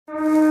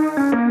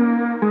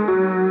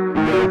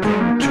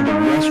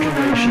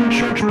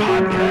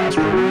podcast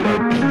where we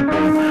are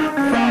people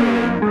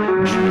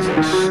following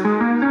Jesus.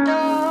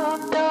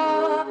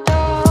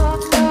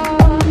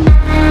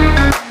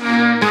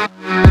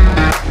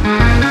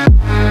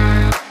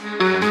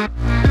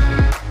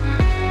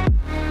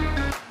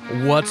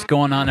 What's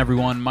going on,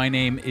 everyone? My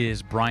name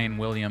is Brian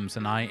Williams,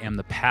 and I am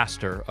the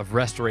pastor of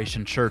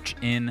Restoration Church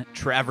in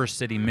Traverse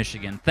City,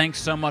 Michigan.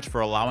 Thanks so much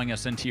for allowing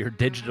us into your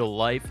digital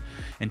life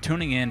and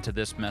tuning in to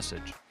this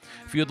message.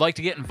 If you would like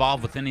to get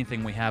involved with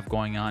anything we have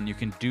going on, you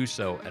can do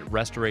so at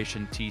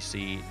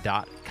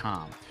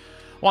restorationtc.com.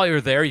 While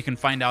you're there, you can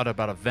find out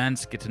about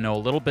events, get to know a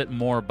little bit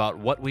more about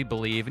what we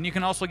believe, and you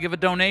can also give a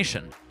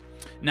donation.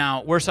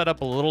 Now, we're set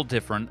up a little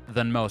different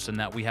than most in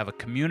that we have a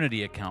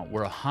community account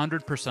where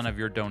 100% of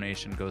your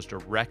donation goes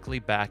directly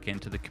back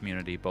into the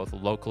community, both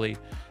locally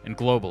and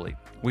globally.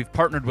 We've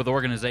partnered with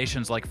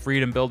organizations like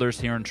Freedom Builders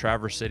here in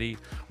Traverse City,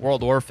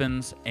 World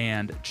Orphans,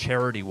 and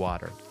Charity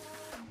Water.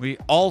 We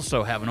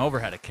also have an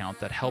overhead account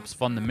that helps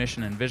fund the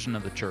mission and vision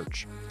of the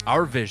church.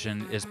 Our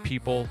vision is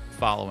people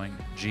following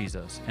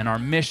Jesus, and our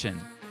mission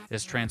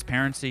is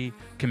transparency,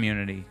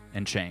 community,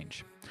 and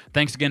change.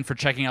 Thanks again for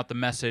checking out the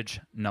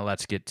message. Now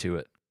let's get to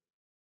it.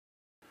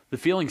 The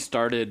feeling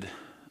started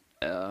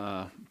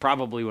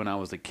probably when I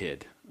was a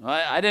kid.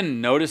 I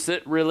didn't notice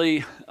it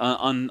really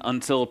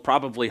until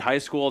probably high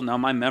school. Now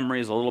my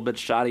memory is a little bit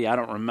shoddy. I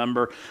don't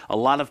remember a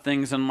lot of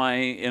things in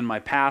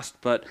my past,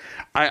 but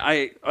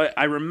I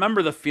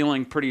remember the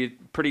feeling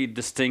pretty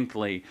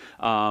distinctly.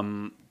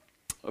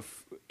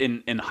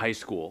 In high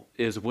school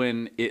is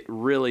when it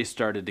really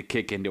started to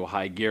kick into a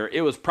high gear.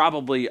 It was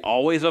probably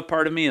always a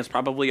part of me. It's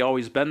probably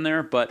always been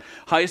there, but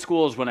high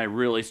school is when I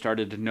really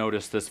started to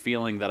notice this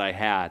feeling that I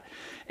had.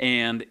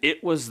 And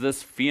it was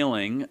this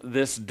feeling,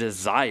 this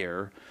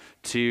desire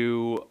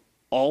to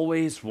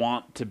always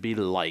want to be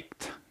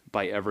liked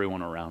by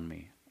everyone around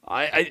me.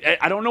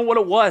 I don't know what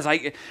it was.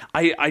 I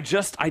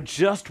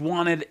just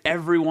wanted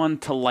everyone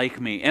to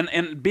like me.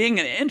 And being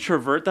an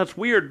introvert, that's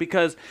weird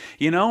because,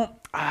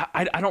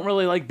 I don't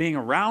really like being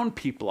around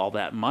people all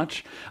that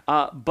much,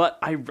 but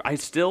I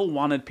still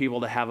wanted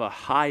people to have a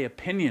high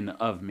opinion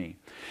of me.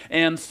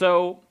 And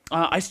so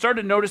I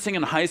started noticing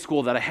in high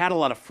school that I had a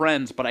lot of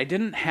friends, but I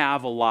didn't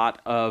have a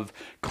lot of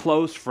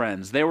close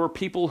friends. There were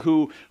people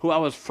who I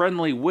was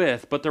friendly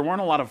with, but there weren't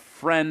a lot of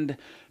friend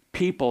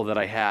people that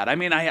I had. I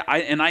mean,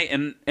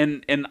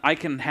 I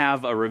can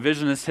have a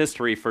revisionist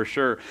history for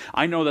sure.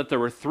 I know that there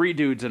were 3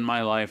 dudes in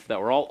my life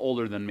that were all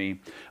older than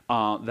me,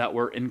 that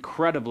were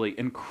incredibly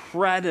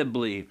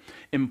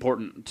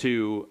important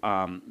to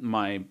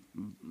my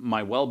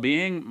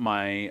well-being,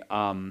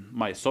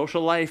 my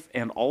social life,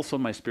 and also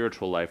my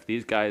spiritual life.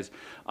 These guys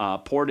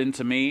poured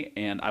into me,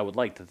 and I would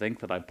like to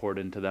think that I poured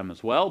into them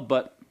as well.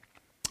 But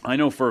I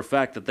know for a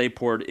fact that they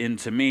poured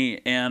into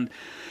me, and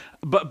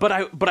But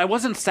I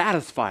wasn't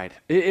satisfied.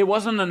 It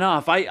wasn't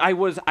enough. I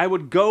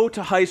would go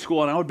to high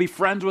school and I would be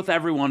friends with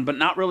everyone, but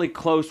not really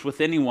close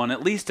with anyone,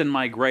 at least in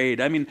my grade.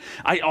 I mean,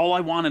 all I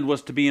wanted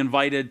was to be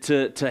invited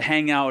to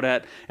hang out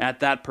at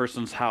that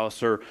person's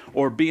house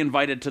or be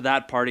invited to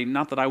that party.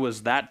 Not that I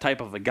was that type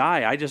of a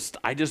guy. I just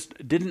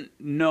didn't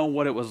know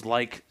what it was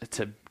like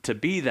to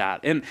be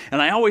that, and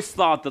I always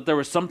thought that there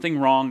was something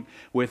wrong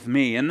with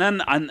me. And then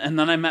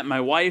I met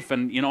my wife,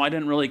 and I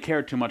didn't really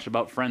care too much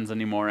about friends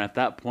anymore at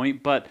that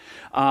point. But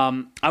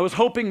I was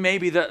hoping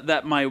maybe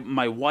that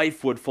my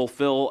wife would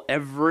fulfill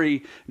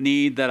every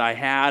need that I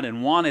had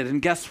and wanted.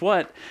 And guess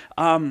what?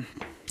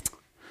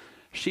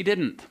 She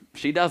didn't.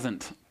 She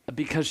doesn't,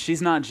 because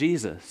she's not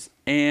Jesus.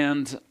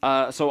 And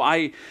so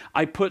I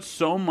put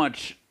so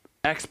much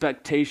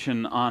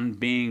expectation on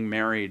being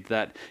married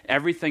that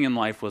everything in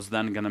life was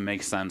then going to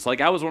make sense. Like,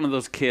 I was one of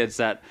those kids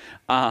that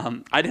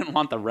I didn't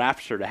want the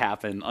rapture to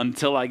happen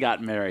until I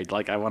got married.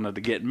 Like, I wanted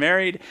to get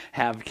married,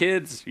 have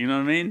kids, you know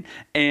what I mean?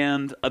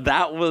 And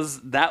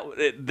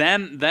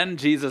then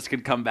Jesus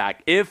could come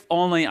back. If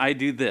only I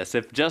do this,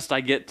 if just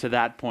I get to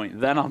that point,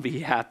 then I'll be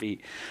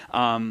happy.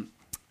 And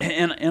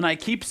I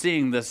keep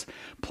seeing this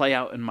play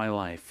out in my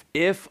life.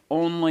 If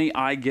only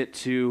I get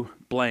to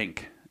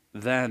blank,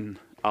 then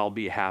I'll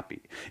be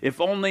happy. If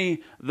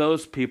only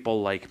those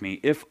people like me.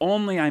 If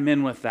only I'm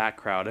in with that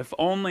crowd. If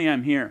only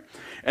I'm here.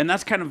 And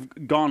that's kind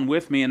of gone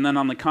with me. And then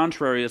on the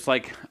contrary, it's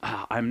like,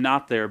 I'm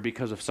not there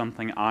because of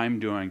something I'm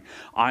doing.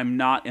 I'm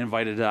not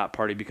invited to that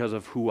party because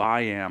of who I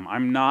am.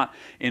 I'm not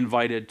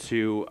invited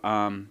to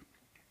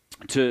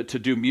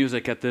do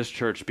music at this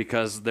church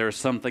because there's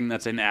something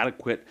that's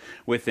inadequate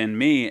within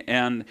me.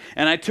 And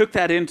I took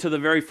that into the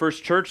very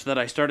first church that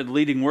I started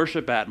leading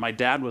worship at. My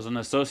dad was an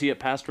associate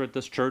pastor at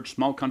this church,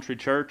 small country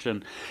church,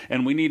 and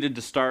we needed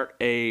to start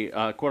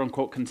a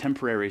quote-unquote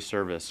contemporary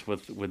service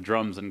with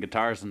drums and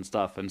guitars and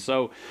stuff. And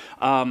so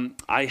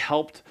I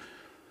helped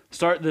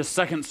start this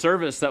second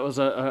service that was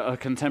a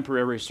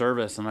contemporary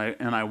service, and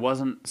I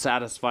wasn't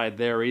satisfied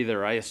there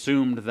either. I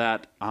assumed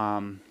that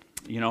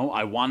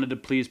I wanted to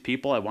please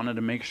people. I wanted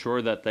to make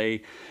sure that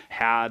they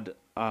had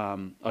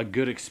a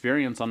good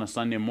experience on a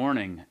Sunday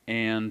morning.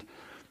 And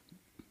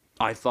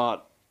I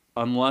thought,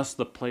 unless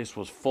the place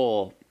was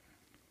full,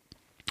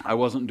 I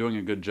wasn't doing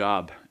a good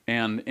job.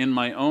 And in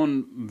my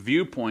own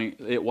viewpoint,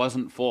 it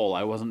wasn't full.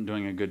 I wasn't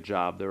doing a good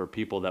job. There were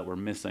people that were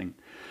missing,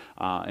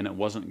 and it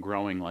wasn't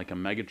growing like a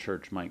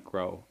megachurch might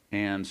grow.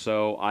 And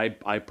so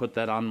I put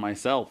that on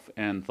myself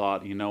and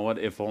thought, you know what,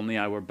 if only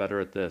I were better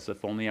at this,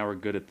 if only I were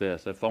good at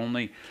this, if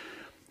only,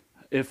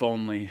 if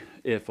only,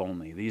 if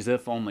only. These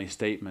if only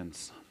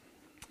statements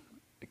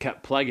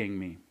kept plaguing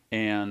me.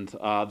 And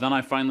then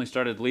I finally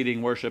started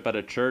leading worship at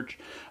a church.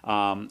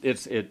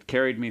 It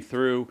carried me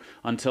through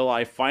until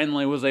I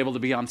finally was able to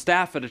be on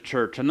staff at a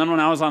church. And then when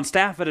I was on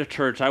staff at a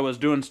church, I was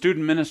doing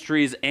student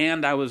ministries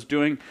and I was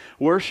doing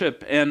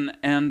worship. And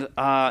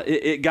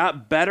it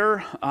got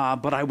better,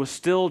 but I was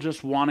still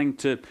just wanting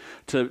to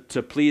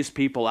please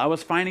people. I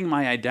was finding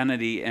my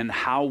identity in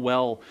how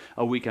well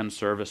a weekend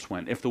service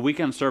went. If the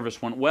weekend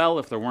service went well,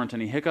 if there weren't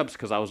any hiccups,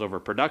 because I was over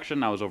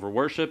production, I was over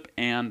worship,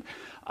 and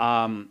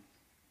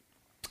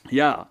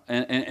yeah,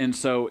 and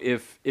so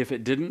if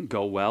it didn't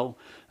go well,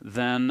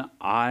 then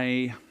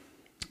I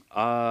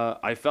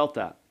felt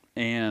that,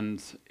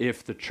 and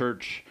if the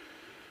church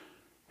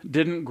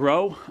didn't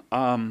grow,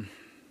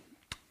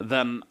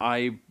 then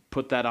I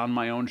put that on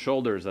my own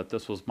shoulders, that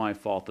this was my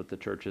fault that the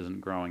church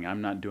isn't growing.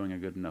 I'm not doing a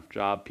good enough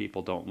job.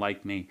 People don't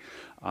like me,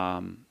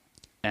 and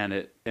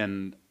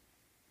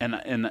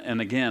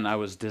again, I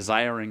was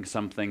desiring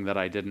something that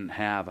I didn't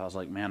have. I was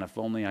like, man, if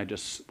only I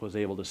just was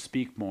able to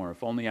speak more.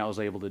 If only I was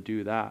able to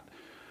do that.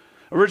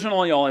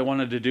 Originally, all I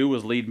wanted to do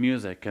was lead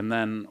music, and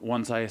then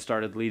once I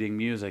started leading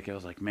music, I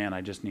was like, man,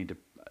 I just need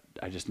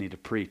to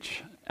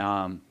preach.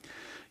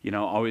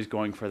 Always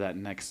going for that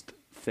next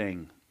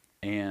thing.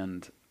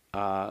 And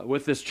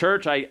with this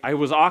church, I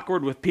was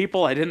awkward with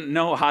people. I didn't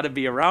know how to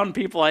be around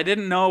people. I just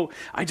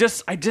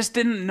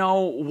didn't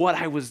know what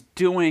I was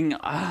doing.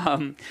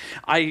 I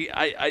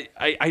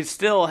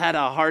still had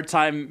a hard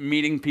time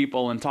meeting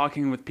people and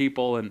talking with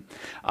people and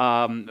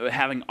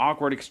having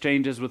awkward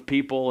exchanges with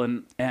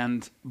people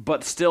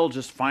but still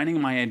just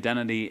finding my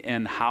identity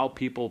in how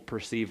people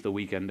perceive the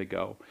weekend to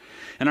go.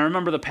 And I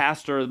remember the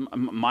pastor,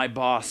 my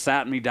boss,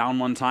 sat me down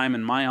one time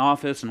in my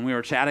office and we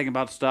were chatting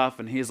about stuff,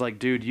 and he's like,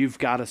 dude, you've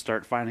got to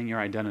start finding your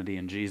identity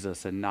in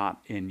Jesus and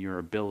not in your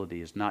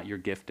abilities, not your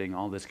gifting,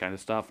 all this kind of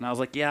stuff. And I was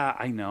like, yeah,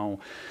 I know.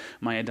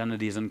 My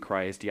identity is in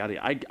Christ. Yada.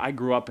 I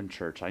grew up in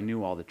church. I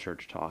knew all the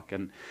church talk.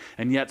 And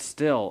yet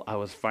still, I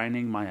was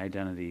finding my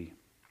identity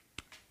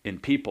in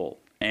people.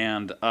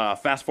 And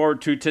fast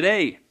forward to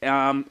today,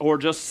 or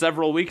just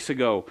several weeks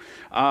ago,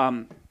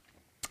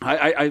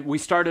 we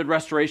started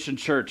Restoration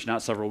Church,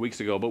 not several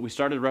weeks ago, but we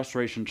started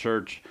Restoration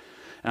Church,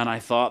 and I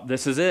thought,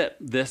 this is it.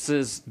 This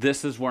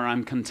is where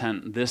I'm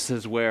content. This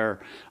is where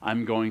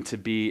I'm going to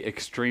be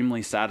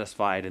extremely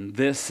satisfied, and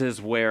this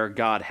is where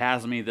God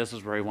has me. This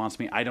is where He wants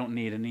me. I don't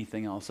need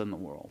anything else in the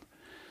world.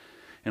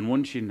 And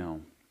wouldn't you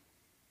know,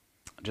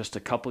 just a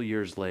couple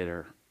years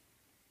later,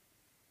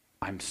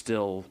 I'm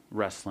still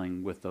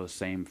wrestling with those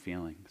same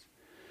feelings.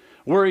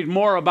 Worried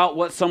more about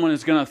what someone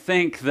is going to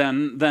think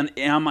than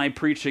am I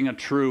preaching a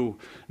true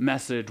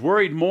message.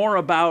 Worried more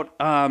about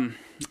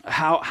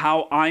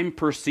how I'm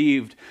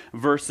perceived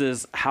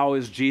versus how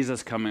is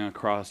Jesus coming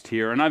across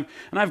here. And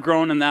I've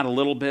grown in that a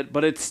little bit,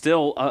 but it's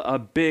still a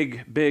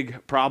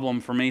big problem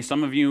for me.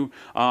 Some of you,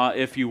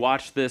 if you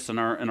watch this and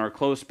are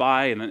close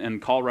by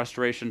and call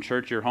Restoration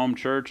Church your home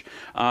church,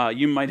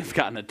 you might have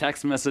gotten a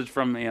text message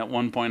from me at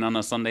one point on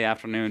a Sunday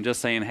afternoon just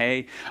saying,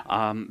 hey,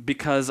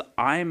 because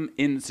I'm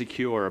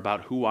insecure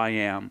about who I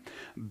am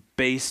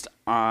based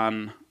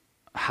on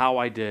how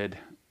I did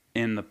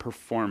in the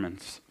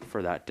performance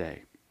for that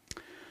day.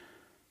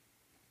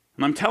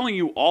 And I'm telling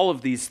you all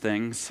of these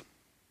things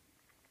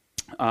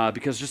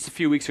because just a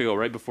few weeks ago,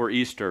 right before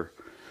Easter,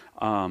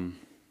 I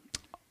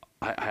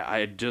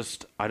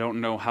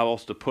don't know how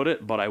else to put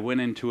it, but I went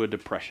into a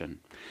depression.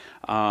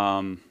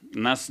 And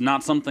that's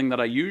not something that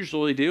I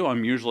usually do.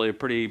 I'm usually a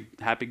pretty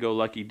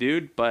happy-go-lucky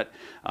dude, but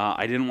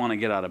I didn't want to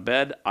get out of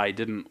bed. I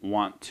didn't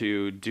want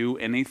to do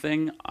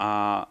anything,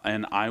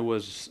 and I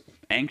was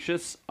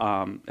anxious,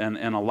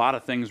 and a lot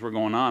of things were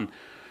going on.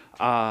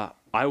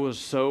 I was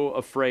so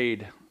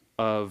afraid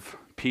of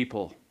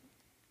people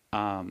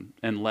and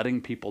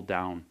letting people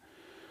down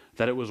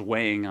that it was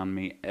weighing on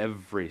me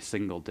every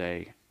single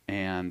day.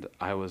 And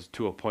I was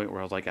to a point where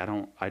I was like, I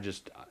don't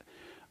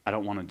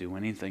want to do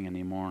anything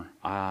anymore.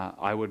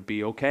 I would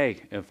be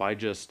okay if I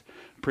just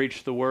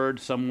preached the word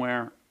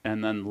somewhere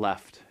and then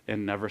left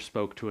and never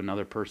spoke to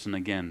another person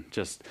again.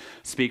 Just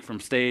speak from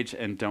stage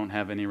and don't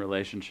have any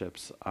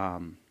relationships.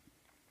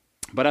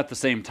 But at the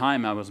same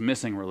time, I was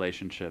missing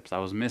relationships. I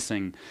was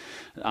missing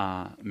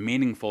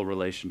meaningful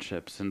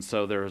relationships, and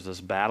so there was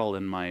this battle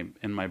in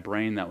my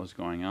brain that was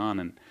going on,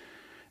 and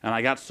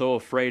I got so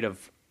afraid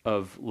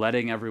of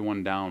letting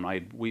everyone down.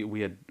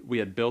 We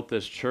had built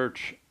this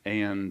church,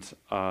 and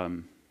I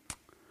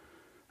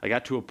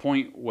got to a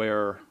point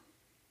where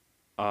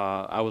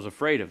I was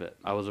afraid of it.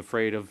 I was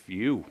afraid of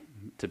you,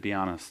 to be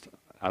honest.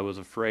 I was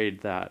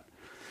afraid that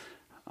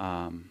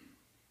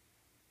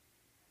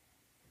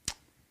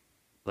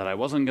that I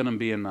wasn't going to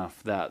be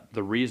enough, that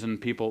the reason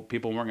people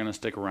weren't going to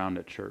stick around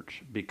at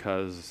church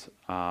because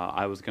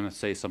I was going to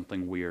say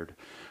something weird.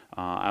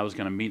 I was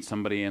going to meet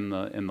somebody in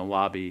the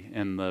lobby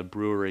in the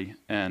brewery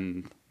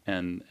and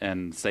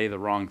say the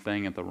wrong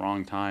thing at the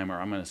wrong time,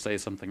 or I'm going to say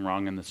something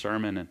wrong in the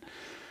sermon, and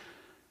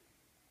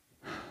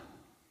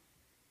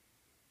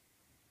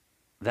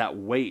that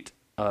weight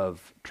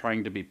of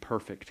trying to be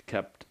perfect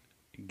kept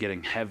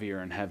getting heavier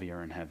and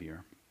heavier and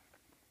heavier.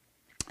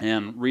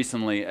 And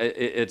recently,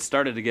 it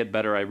started to get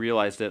better. I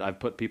realized it. I've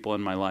put people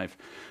in my life.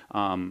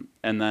 And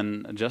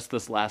then just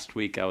this last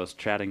week, I was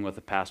chatting with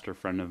a pastor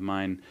friend of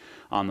mine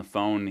on the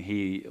phone.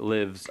 He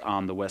lives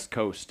on the West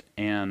Coast.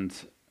 And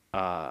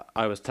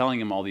I was telling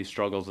him all these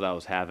struggles that I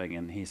was having.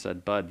 And he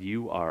said, "Bud,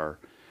 you're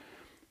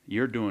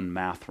doing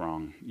math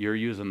wrong. You're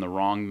using the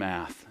wrong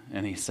math."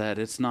 And he said,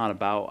 "It's not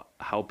about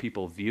how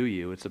people view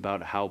you. It's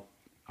about how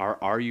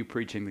are you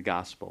preaching the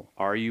gospel?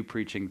 Are you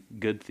preaching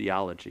good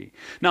theology?"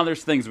 Now,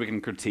 there's things we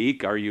can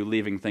critique. Are you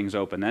leaving things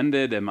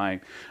open-ended? Am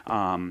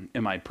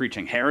I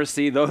preaching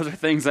heresy? Those are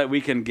things that we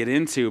can get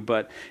into.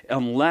 But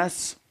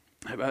unless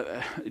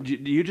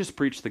you just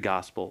preach the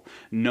gospel,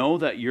 know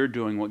that you're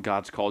doing what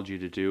God's called you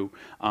to do,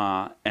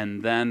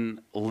 and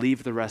then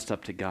leave the rest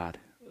up to God.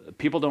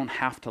 People don't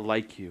have to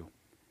like you.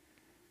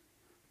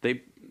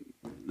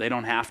 They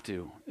don't have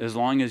to, as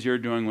long as you're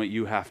doing what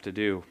you have to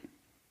do.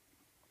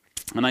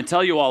 And I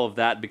tell you all of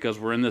that because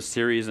we're in this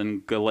series in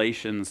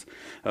Galatians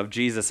of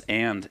Jesus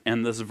and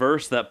this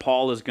verse that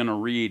Paul is going to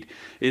read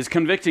is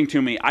convicting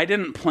to me. I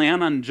didn't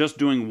plan on just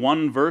doing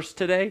one verse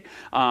today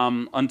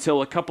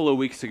until a couple of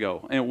weeks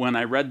ago. And when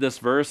I read this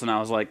verse and I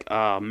was like,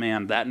 oh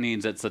man, that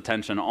needs its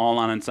attention all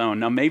on its own.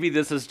 Now maybe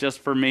this is just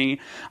for me.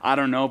 I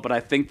don't know, but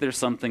I think there's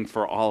something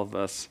for all of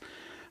us.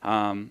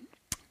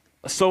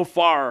 So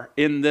far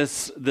in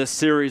this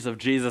series of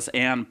Jesus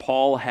and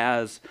Paul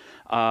has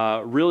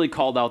really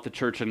called out the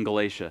church in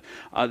Galatia.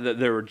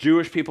 There were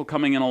Jewish people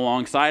coming in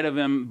alongside of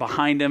him,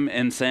 behind him,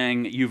 and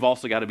saying, you've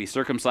also got to be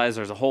circumcised.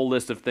 There's a whole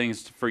list of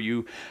things for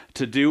you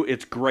to do.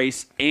 It's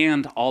grace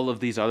and all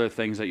of these other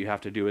things that you have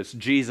to do. It's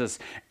Jesus,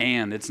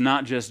 and it's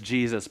not just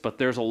Jesus, but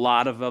there's a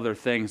lot of other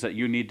things that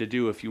you need to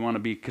do if you want to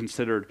be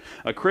considered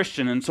a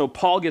Christian. And so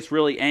Paul gets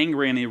really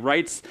angry, and he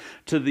writes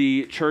to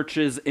the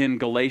churches in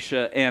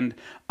Galatia, and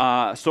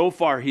so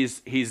far he's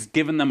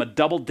given them a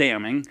double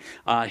damning.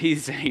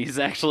 He's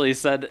actually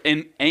said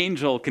an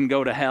angel can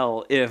go to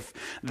hell if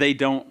they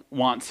don't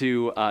want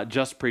to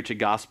just preach a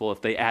gospel.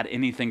 If they add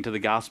anything to the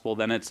gospel,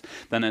 then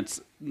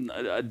it's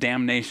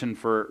damnation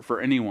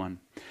for anyone.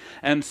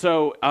 And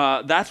so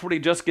that's what he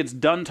just gets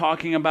done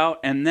talking about.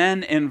 And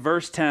then in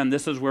verse 10,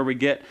 this is where we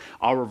get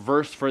our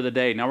verse for the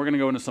day. Now we're going to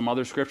go into some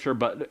other scripture,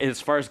 but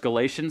as far as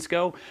Galatians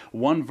go,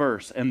 one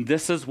verse. And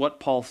this is what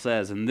Paul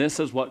says, and this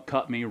is what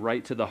cut me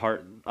right to the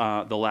heart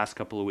the last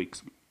couple of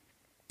weeks.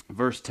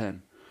 Verse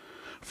 10.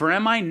 For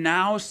am I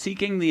now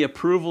seeking the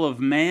approval of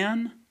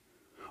man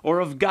or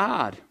of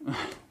God?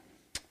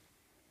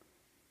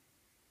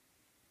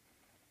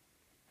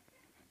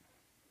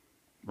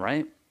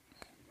 Right?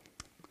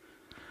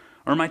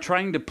 Or am I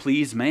trying to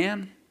please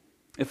man?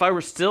 If I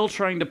were still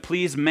trying to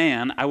please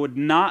man, I would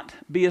not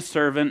be a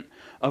servant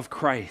of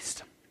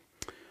Christ.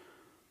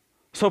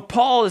 So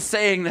Paul is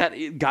saying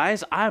that,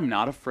 guys, I'm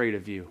not afraid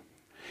of you.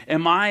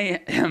 Am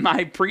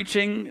I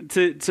preaching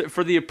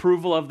for the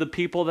approval of the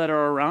people that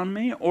are around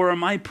me, or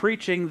am I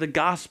preaching the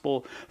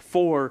gospel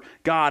for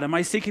God? Am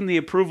I seeking the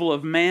approval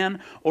of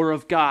man or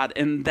of God?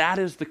 And that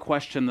is the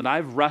question that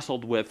I've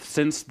wrestled with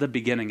since the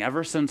beginning,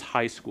 ever since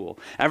high school,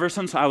 ever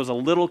since I was a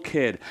little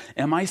kid.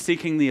 Am I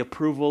seeking the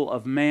approval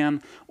of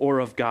man or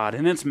of God?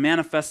 And it's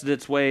manifested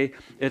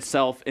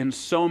itself in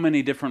so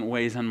many different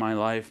ways in my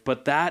life,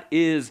 but that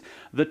is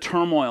the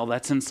turmoil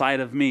that's inside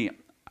of me.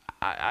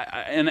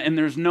 And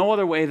there's no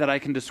other way that I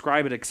can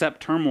describe it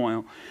except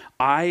turmoil.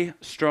 I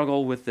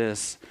struggle with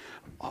this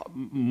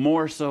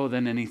more so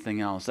than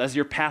anything else. As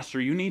your pastor,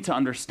 you need to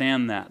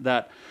understand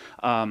that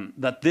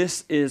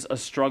this is a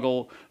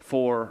struggle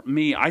for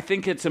me. I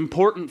think it's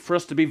important for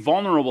us to be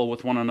vulnerable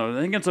with one another.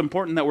 I think it's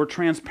important that we're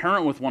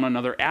transparent with one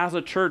another as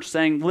a church,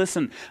 saying,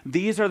 listen,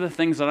 these are the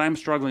things that I'm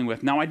struggling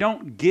with. Now, I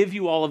don't give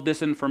you all of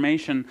this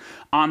information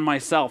on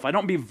myself. I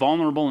don't be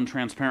vulnerable and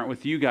transparent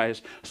with you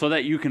guys so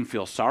that you can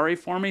feel sorry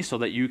for me, so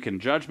that you can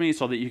judge me,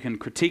 so that you can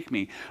critique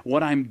me.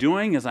 What I'm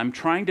doing is I'm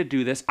trying to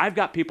do this. I've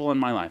got people in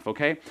my life,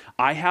 okay?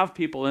 I have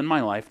people in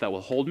my life that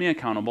will hold me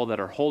accountable,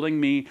 that are holding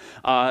me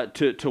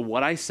to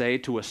what I say,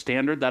 to a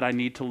standard that I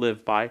need to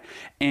live by,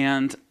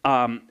 and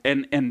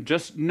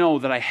just know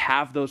that I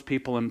have those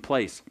people in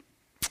place.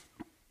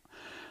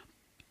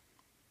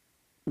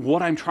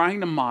 What I'm trying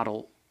to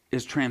model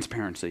is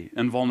transparency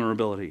and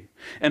vulnerability.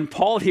 And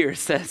Paul here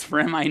says, for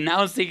am I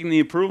now seeking the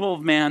approval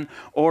of man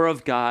or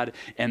of God?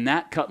 And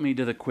that cut me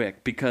to the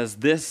quick, because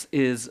this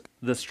is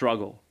the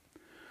struggle.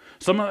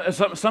 Some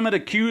had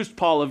accused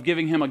Paul of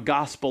giving him a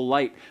gospel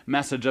light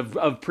message,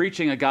 of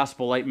preaching a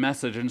gospel light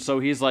message. And so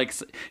he's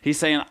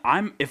saying,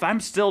 if I'm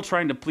still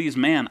trying to please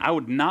man, I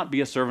would not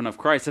be a servant of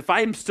Christ. If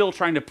I am still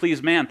trying to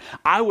please man,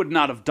 I would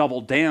not have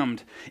double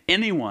damned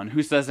anyone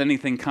who says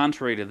anything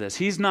contrary to this.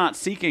 He's not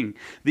seeking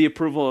the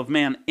approval of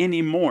man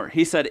anymore.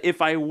 He said,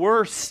 if I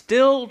were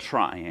still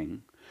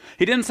trying.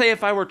 He didn't say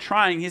if I were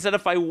trying, he said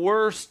if I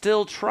were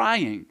still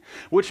trying,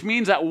 which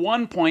means at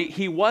one point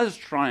he was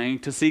trying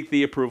to seek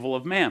the approval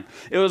of man.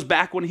 It was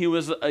back when he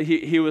was a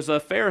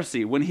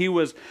Pharisee, when he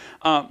was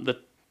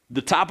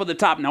the top of the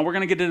top. Now we're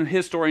going to get into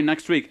his story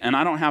next week, and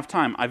I don't have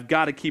time. I've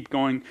got to keep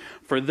going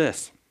for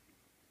this.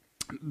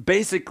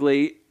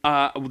 Basically,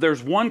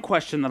 there's one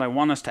question that I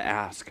want us to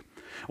ask.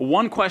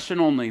 One question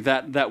only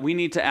that we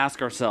need to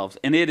ask ourselves,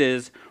 and it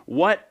is,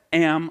 what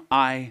am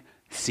I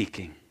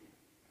seeking?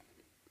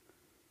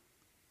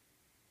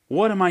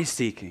 What am I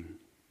seeking?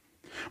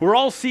 We're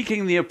all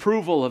seeking the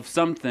approval of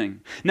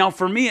something. Now,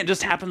 for me, it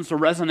just happens to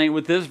resonate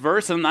with this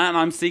verse, and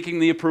I'm seeking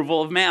the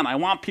approval of man. I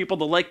want people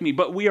to like me,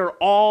 but we are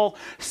all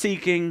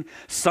seeking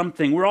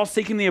something. We're all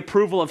seeking the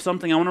approval of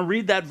something. I want to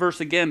read that verse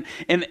again.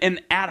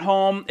 And at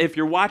home, if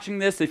you're watching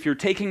this, if you're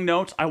taking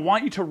notes, I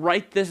want you to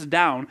write this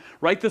down.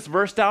 Write this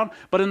verse down,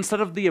 but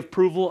instead of the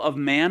approval of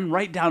man,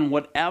 write down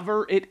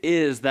whatever it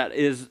is that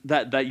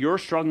you're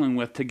struggling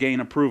with to gain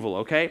approval,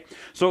 okay?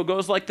 So it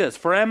goes like this.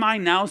 For am I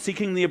now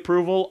seeking the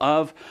approval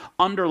of,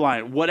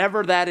 underline,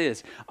 whatever that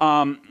is,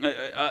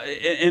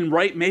 and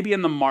write maybe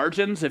in the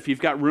margins, if you've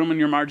got room in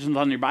your margins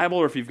on your Bible,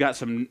 or if you've got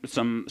some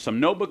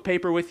notebook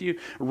paper with you,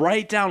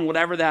 write down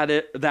whatever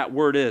that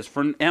word is.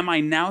 For am I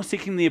now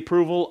seeking the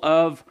approval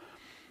of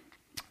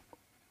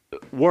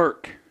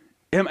work?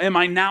 Am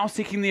I now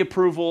seeking the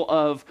approval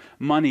of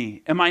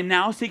money? Am I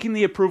now seeking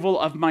the approval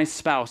of my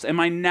spouse? Am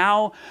I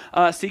now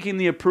seeking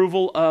the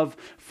approval of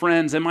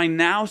friends? Am I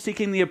now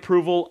seeking the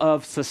approval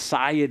of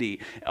society,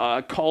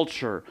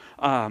 culture,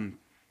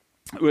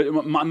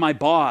 my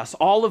boss?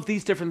 All of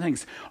these different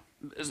things.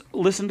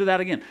 Listen to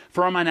that again.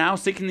 For am I now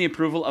seeking the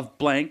approval of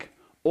blank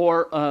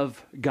or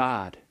of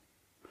God?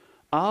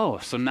 Oh,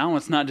 so now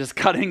it's not just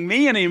cutting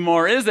me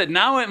anymore, is it?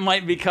 Now it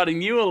might be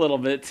cutting you a little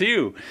bit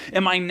too.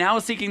 Am I now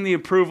seeking the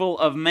approval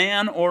of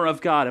man or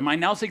of God? Am I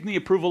now seeking the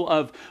approval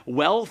of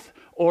wealth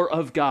or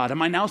of God? Am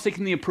I now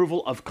seeking the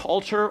approval of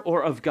culture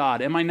or of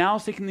God? Am I now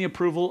seeking the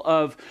approval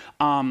of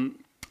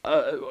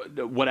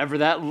whatever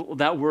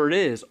that word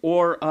is,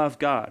 or of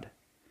God?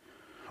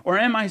 Or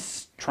am I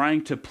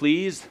trying to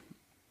please,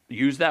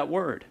 use that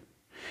word?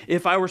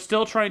 If I were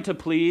still trying to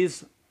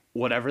please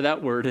whatever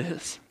that word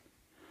is,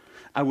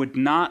 I would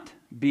not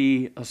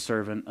be a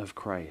servant of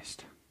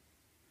Christ.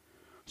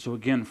 So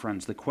again,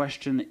 friends, the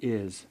question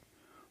is,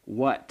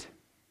 what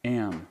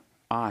am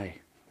I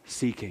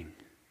seeking?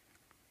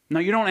 Now,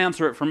 you don't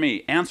answer it for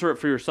me. Answer it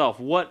for yourself.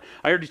 I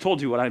already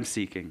told you what I'm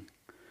seeking.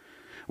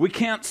 We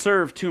can't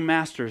serve two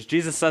masters.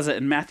 Jesus says it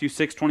in Matthew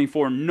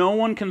 6:24. No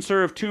one can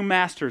serve two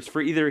masters,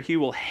 for either he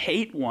will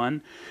hate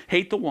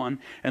the one,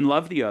 and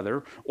love the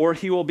other, or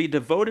he will be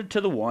devoted to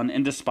the one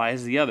and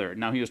despise the other.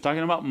 Now, he was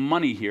talking about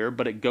money here,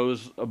 but it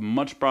goes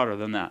much broader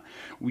than that.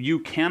 You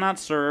cannot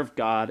serve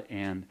God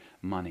and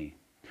money.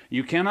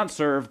 You cannot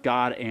serve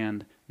God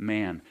and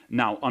man.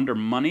 Now, under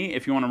money,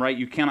 if you want to write,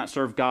 you cannot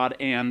serve God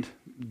and,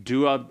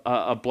 do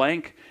a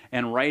blank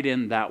and write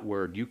in that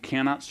word. You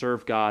cannot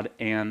serve God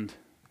and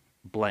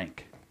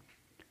blank.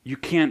 You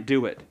can't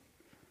do it.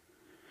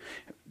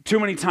 Too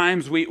many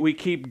times we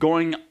keep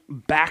going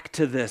back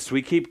to this.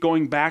 We keep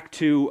going back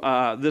to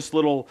this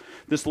little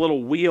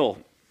wheel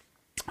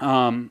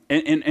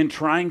and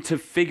trying to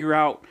figure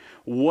out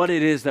what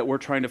it is that we're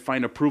trying to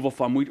find approval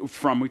from.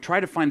 We try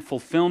to find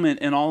fulfillment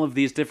in all of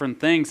these different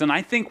things. And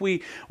I think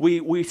we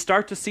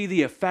start to see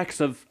the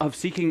effects of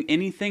seeking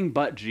anything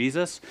but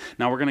Jesus.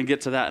 Now we're going to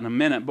get to that in a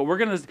minute, but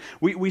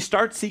we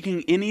start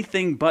seeking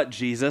anything but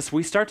Jesus.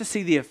 We start to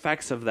see the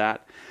effects of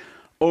that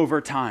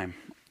over time.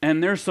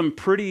 And there's some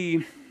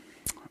pretty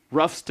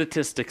rough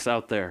statistics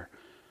out there.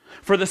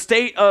 For the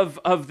state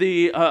of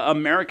the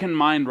American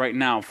mind right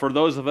now, for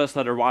those of us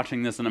that are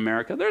watching this in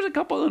America, there's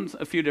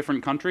a few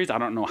different countries. I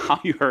don't know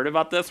how you heard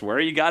about this, where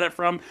you got it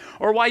from,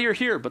 or why you're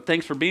here, but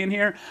thanks for being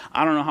here.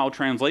 I don't know how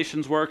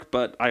translations work,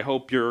 but I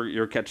hope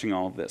you're catching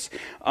all of this.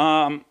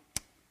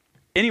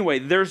 Anyway,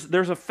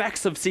 there's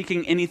effects of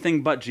seeking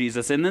anything but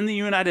Jesus. And in the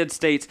United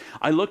States,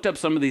 I looked up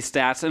some of these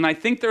stats, and I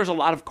think there's a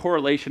lot of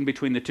correlation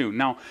between the two.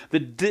 Now, the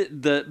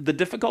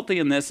difficulty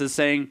in this is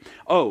saying,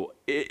 oh,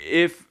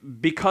 if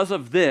because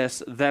of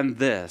this, then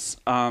this.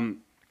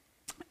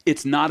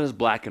 It's not as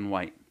black and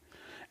white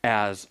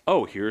as,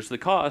 oh, here's the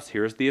cause,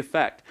 here's the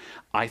effect.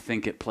 I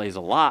think it plays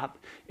a lot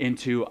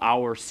into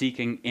our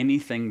seeking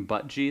anything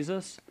but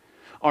Jesus.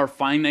 Our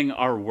finding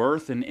our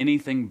worth in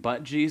anything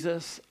but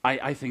Jesus,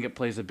 I think it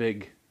plays a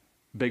big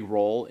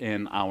role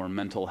in our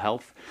mental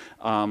health.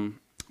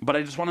 But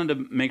I just wanted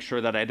to make sure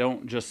that I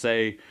don't just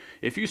say,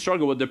 if you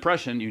struggle with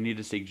depression, you need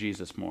to seek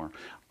Jesus more.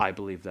 I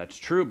believe that's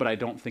true, but I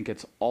don't think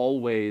it's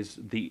always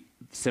the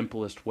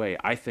simplest way.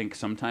 I think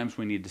sometimes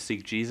we need to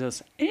seek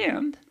Jesus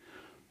and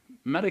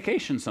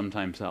medication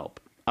sometimes help.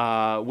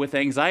 With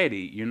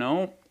anxiety,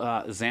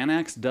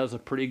 Xanax does a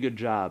pretty good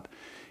job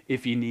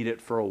if you need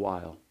it for a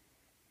while.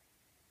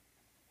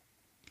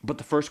 But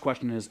the first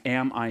question is,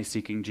 am I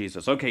seeking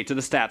Jesus? Okay, to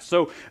the stats.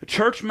 So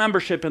church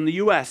membership in the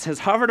U.S. has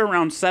hovered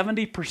around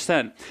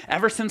 70%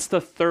 ever since the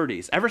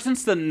 30s. Ever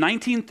since the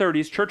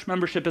 1930s, church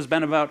membership has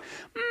been about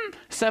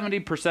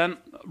 70%,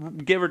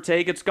 give or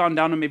take. It's gone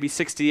down to maybe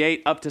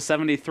 68, up to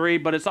 73,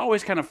 but it's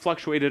always kind of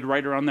fluctuated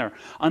right around there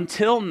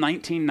until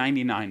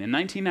 1999. In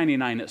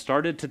 1999, it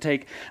started to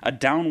take a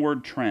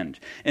downward trend.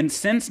 And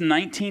since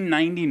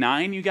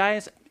 1999, you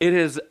guys, it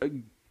has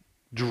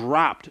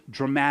dropped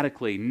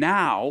dramatically.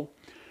 Now,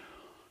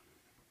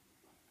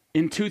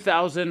 in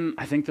 2000,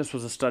 I think this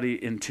was a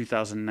study in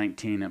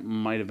 2019. It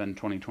might have been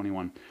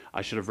 2021.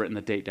 I should have written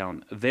the date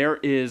down. There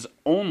is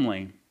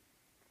only,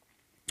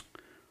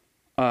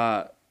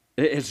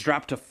 it's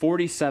dropped to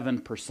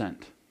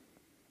 47%.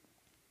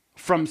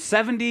 From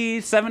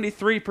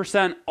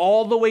 73%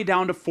 all the way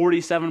down to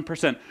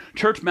 47%.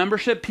 Church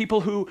membership,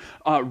 people who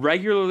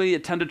regularly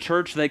attend a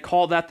church, they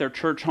call that their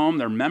church home,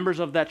 they're members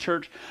of that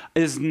church,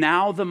 is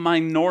now the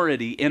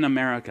minority in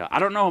America. I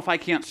don't know if I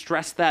can't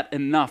stress that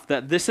enough,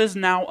 that this is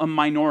now a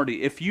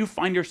minority. If you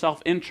find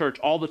yourself in church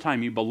all the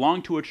time, you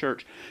belong to a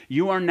church,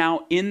 you are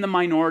now in the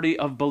minority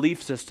of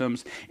belief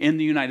systems in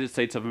the United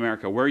States of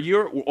America. Where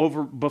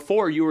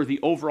before you were the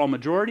overall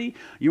majority,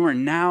 you are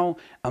now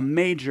a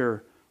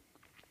major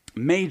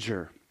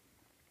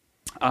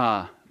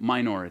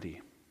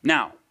minority.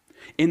 Now,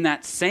 in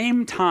that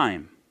same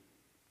time,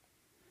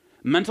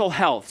 mental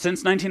health,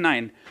 since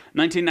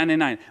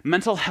 1999,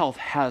 mental health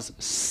has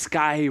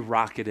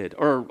skyrocketed,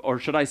 or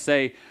should I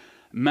say,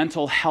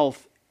 mental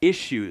health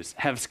issues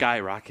have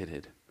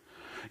skyrocketed.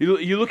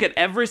 You look at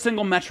every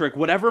single metric,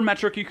 whatever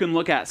metric you can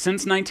look at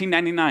since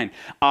 1999,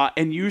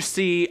 and you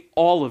see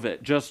all of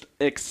it just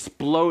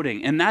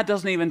exploding. And that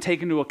doesn't even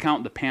take into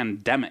account the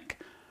pandemic.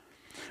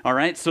 All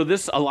right, so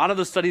a lot of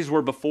the studies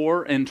were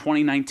before in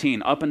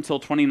 2019. Up until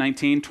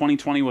 2019,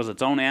 2020 was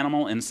its own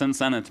animal, and since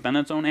then it's been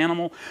its own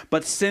animal.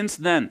 But since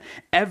then,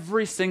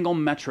 every single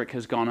metric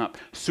has gone up.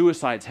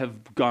 Suicides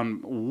have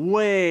gone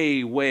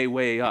way, way,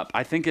 way up.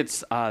 I think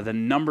it's the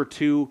number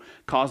 2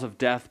 cause of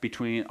death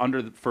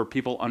for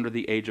people under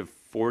the age of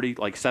 40,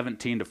 like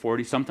 17 to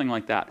 40, something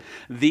like that.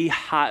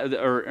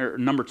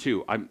 Number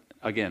 2.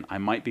 I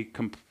might be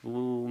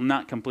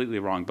not completely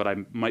wrong, but I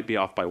might be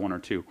off by 1 or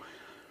 2.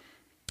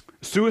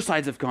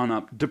 Suicides have gone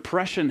up.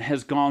 Depression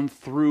has gone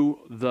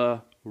through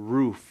the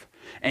roof.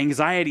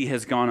 Anxiety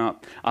has gone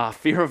up.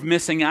 Fear of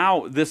missing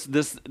out. This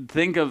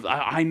think of,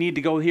 I need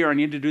to go here, I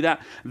need to do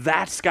that.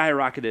 That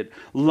skyrocketed.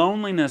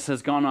 Loneliness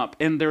has gone up.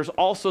 And there's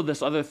also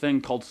this other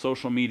thing called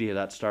social media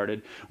that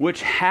started,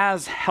 which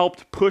has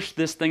helped push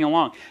this thing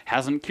along.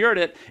 Hasn't cured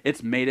it.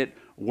 It's made it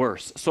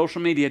worse.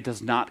 Social media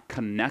does not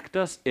connect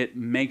us. It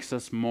makes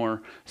us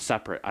more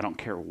separate. I don't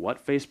care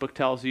what Facebook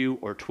tells you,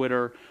 or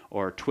Twitter,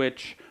 or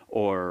Twitch,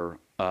 or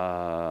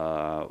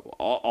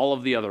all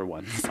of the other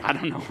ones. I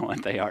don't know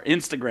what they are.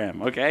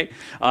 Instagram, okay?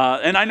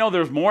 And I know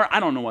there's more. I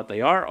don't know what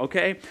they are,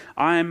 okay?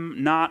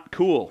 I'm not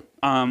cool.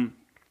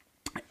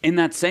 In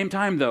that same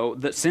time, though,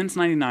 that since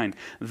 99,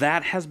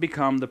 that has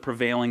become the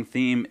prevailing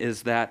theme,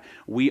 is that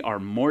we are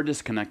more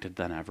disconnected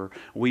than ever.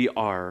 We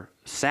are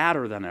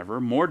sadder than ever,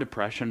 more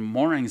depression,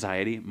 more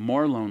anxiety,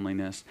 more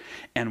loneliness.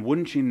 And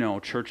wouldn't you know,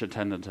 church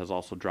attendance has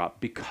also dropped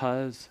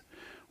because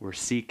we're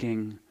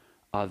seeking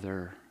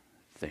other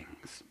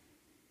things.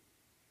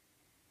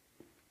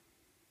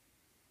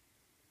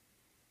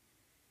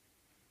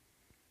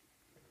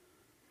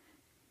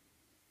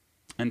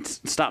 And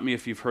stop me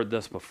if you've heard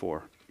this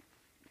before.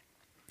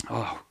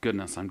 Oh,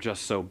 goodness, I'm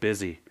just so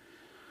busy.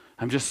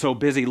 I'm just so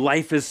busy.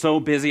 Life is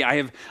so busy.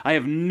 I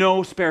have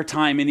no spare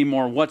time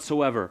anymore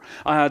whatsoever.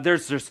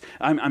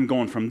 I'm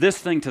going from this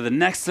thing to the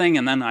next thing,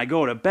 and then I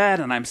go to bed,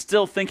 and I'm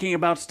still thinking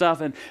about stuff.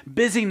 And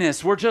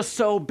busyness, we're just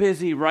so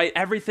busy, right?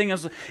 Everything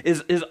is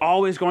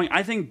always going.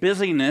 I think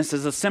busyness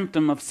is a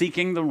symptom of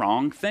seeking the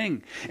wrong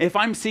thing. If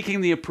I'm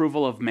seeking the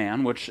approval of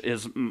man, which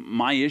is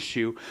my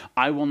issue,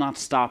 I will not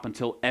stop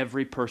until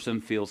every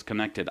person feels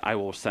connected. I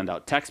will send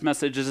out text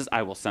messages.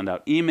 I will send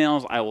out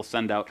emails.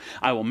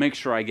 I will make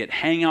sure I get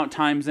hangout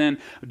times in,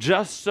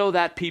 just so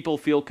that people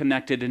feel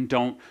connected and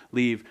don't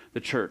leave the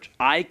church.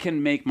 I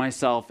can make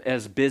myself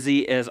as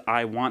busy as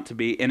I want to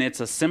be, and it's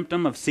a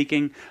symptom of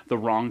seeking the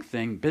wrong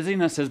thing.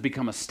 Busyness has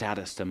become a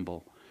status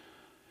symbol.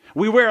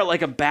 We wear it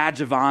like a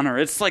badge of honor.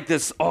 It's like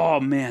this, oh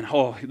man,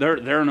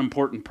 they're an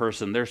important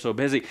person. They're so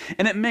busy.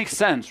 And it makes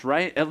sense,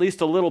 right? At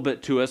least a little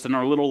bit to us in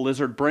our little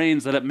lizard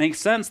brains, that it makes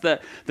sense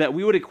that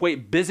we would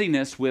equate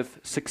busyness with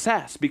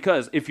success.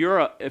 Because if you're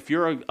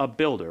a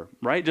builder,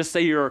 right? Just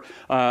say you're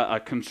a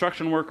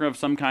construction worker of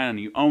some kind and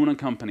you own a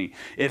company.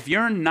 If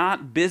you're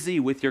not busy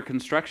with your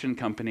construction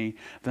company,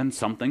 then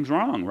something's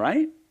wrong,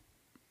 right?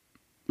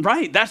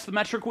 Right, that's the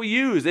metric we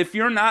use. If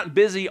you're not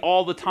busy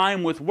all the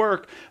time with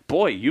work,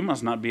 boy, you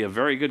must not be a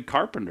very good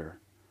carpenter.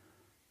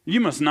 You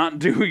must not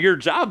do your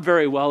job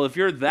very well if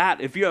you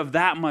have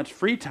that much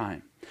free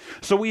time.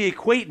 So we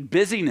equate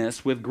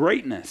busyness with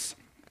greatness.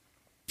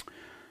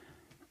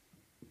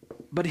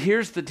 But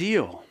here's the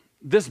deal.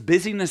 This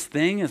busyness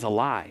thing is a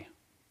lie.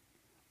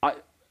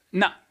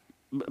 Now,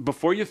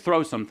 before you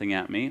throw something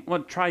at me,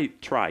 well, try.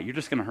 You're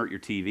just going to hurt your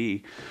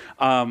TV.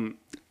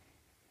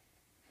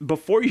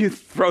 Before you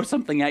throw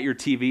something at your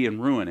TV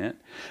and ruin it,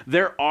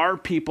 there are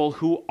people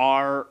who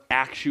are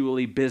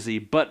actually busy.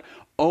 But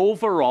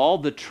overall,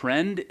 the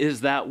trend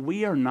is that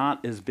we are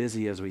not as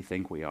busy as we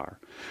think we are.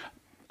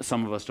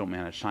 Some of us don't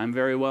manage time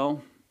very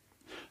well.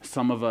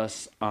 Some of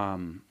us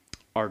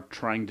are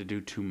trying to do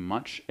too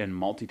much and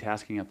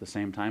multitasking at the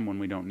same time when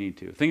we don't need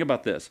to. Think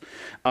about this: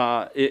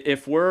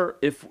 if we're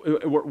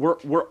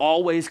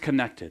always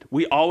connected,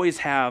 we always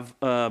have,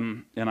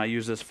 and I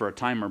use this for a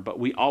timer, but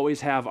we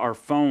always have our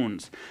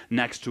phones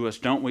next to us,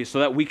 don't we? So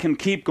that we can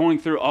keep going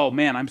through. Oh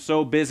man, I'm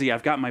so busy.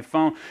 I've got my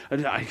phone.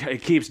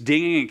 It keeps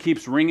dinging. It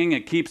keeps ringing. I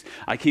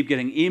keep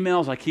getting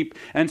emails.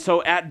 And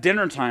so at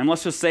dinner time,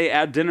 let's just say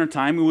at dinner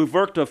time, we've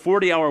worked a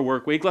 40-hour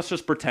work week. Let's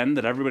just pretend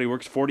that everybody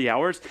works 40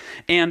 hours,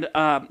 and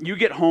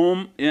you get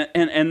home,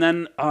 and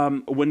then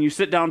when you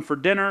sit down for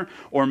dinner,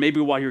 or maybe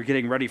while you're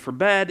getting ready for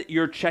bed,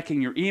 you're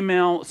checking your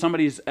email.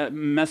 Somebody's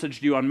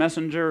messaged you on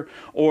Messenger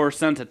or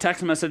sent a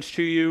text message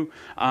to you.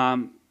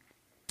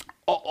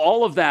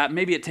 All of that,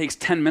 maybe it takes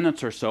 10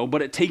 minutes or so,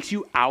 but it takes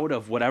you out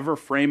of whatever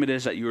frame it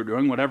is that you were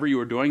doing, whatever you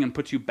were doing, and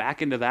puts you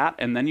back into that,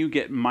 and then you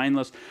get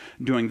mindless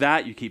doing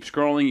that. You keep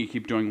scrolling, you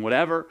keep doing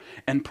whatever,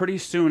 and pretty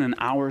soon an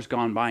hour's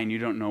gone by and you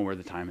don't know where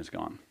the time has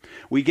gone.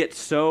 We get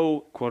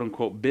so,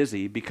 quote-unquote,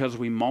 busy because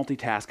we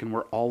multitask and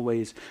we're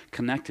always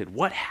connected.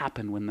 What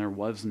happened when there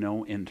was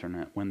no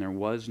internet, when there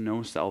was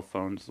no cell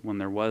phones, when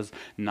there was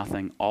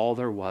nothing? All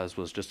there was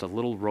just a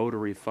little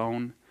rotary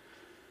phone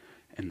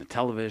and the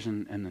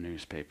television and the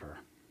newspaper.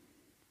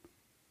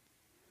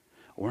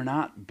 We're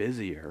not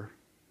busier.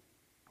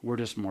 We're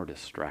just more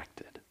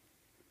distracted.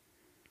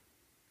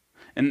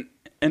 And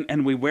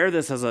we wear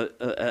this as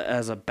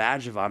a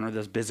badge of honor,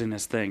 this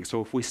busyness thing.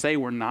 So if we say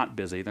we're not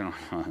busy, then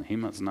he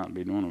must not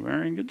be doing a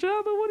very good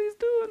job at what he's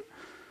doing.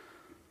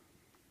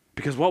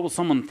 Because what will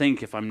someone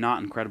think if I'm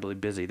not incredibly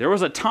busy? There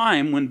was a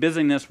time when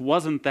busyness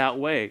wasn't that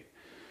way.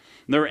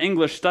 There are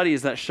English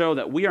studies that show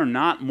that we are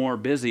not more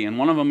busy, and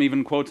one of them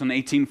even quotes an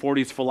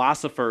 1840s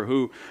philosopher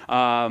who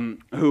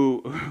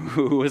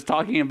was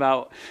talking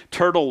about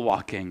turtle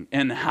walking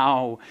and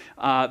how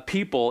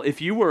people,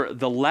 if you were,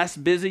 the less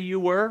busy you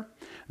were,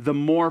 the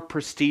more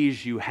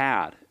prestige you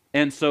had.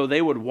 And so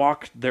they would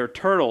walk their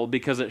turtle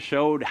because it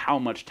showed how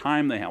much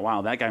time they had.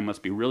 Wow, that guy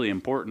must be really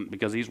important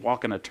because he's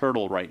walking a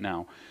turtle right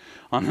now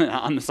on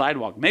the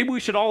sidewalk. Maybe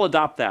we should all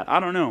adopt that. I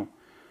don't know.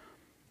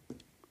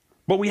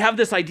 But we have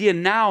this idea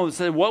now that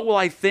says, what will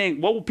I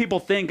think? What will people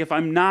think if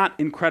I'm not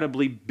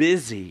incredibly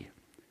busy?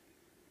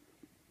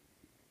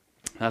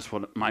 That's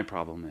what my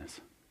problem is.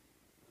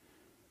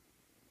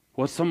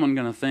 What's someone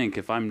going to think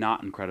if I'm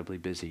not incredibly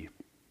busy?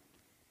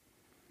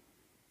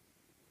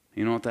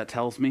 You know what that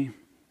tells me?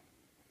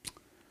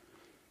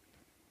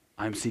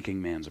 I'm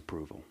seeking man's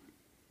approval.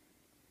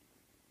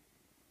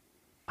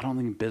 I don't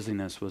think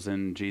busyness was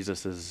in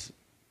Jesus'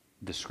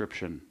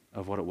 description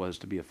of what it was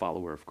to be a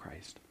follower of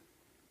Christ.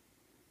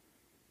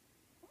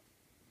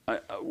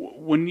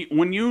 When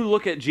you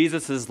look at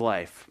Jesus'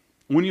 life,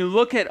 when you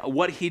look at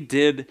what he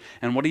did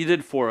and what he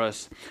did for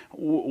us,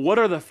 what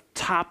are the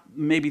top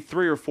maybe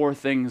 3 or 4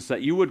 things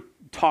that you would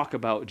talk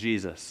about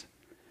Jesus?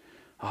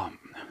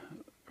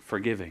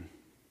 Forgiving,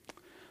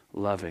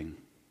 loving.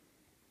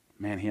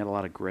 Man, he had a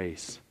lot of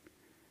grace.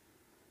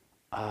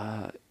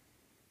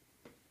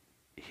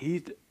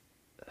 He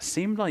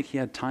seemed like he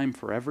had time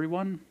for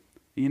everyone.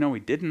 You know,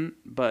 he didn't,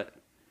 but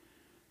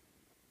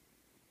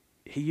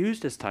he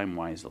used his time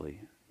wisely.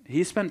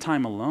 He spent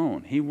time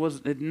alone.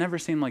 It never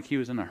seemed like he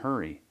was in a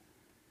hurry.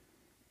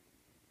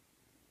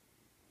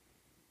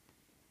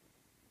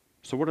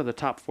 So what are the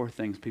top 4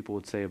 things people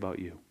would say about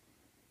you?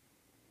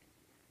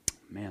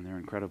 Man, they're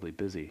incredibly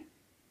busy.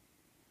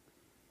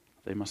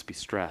 They must be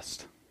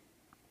stressed.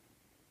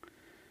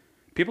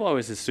 People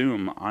always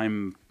assume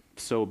I'm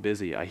so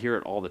busy. I hear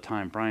it all the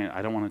time. Brian,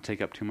 I don't want to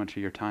take up too much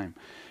of your time.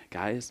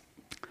 Guys,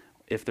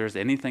 if there's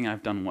anything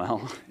I've done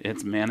well,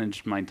 it's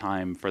managed my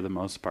time for the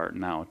most part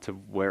now to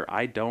where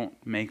I don't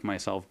make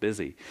myself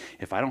busy.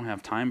 If I don't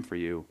have time for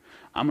you,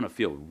 I'm going to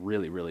feel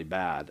really, really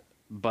bad.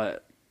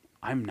 But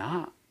I'm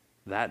not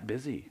that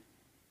busy.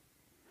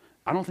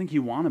 I don't think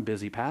you want a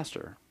busy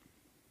pastor.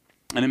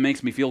 And it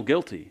makes me feel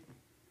guilty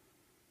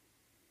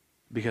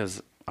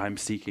because I'm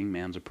seeking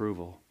man's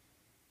approval.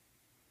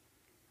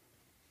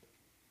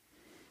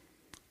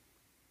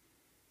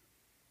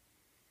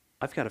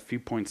 I've got a few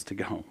points to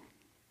go.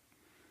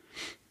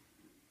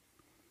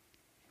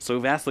 So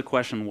we've asked the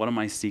question, what am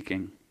I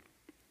seeking?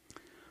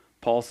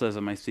 Paul says,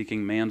 am I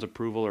seeking man's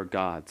approval or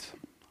God's?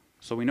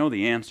 So we know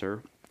the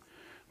answer.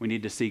 We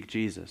need to seek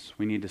Jesus.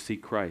 We need to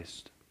seek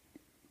Christ.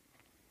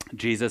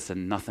 Jesus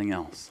and nothing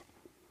else.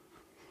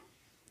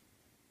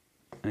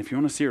 And if you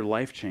want to see your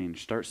life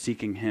change, start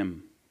seeking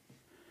him.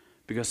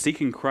 Because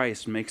seeking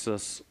Christ makes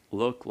us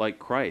look like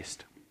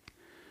Christ.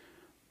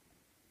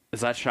 Is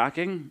that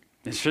shocking?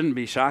 It shouldn't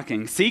be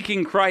shocking.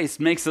 Seeking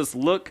Christ makes us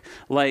look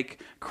like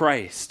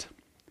Christ.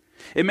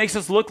 It makes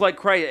us look like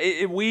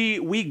Christ.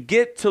 We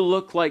get to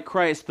look like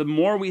Christ. The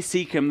more we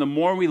seek him, the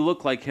more we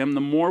look like him.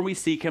 The more we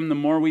seek him, the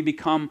more we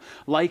become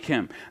like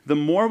him. The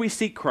more we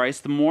seek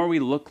Christ, the more we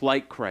look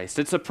like Christ.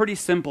 It's a pretty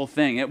simple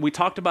thing. We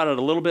talked about it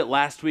a little bit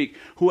last week.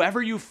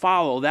 Whoever you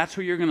follow, that's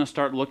who you're going to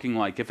start looking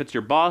like. If it's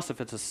your boss,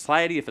 if it's a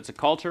society, if it's a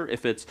culture,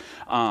 if it's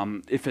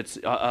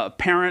a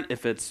parent,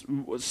 if it's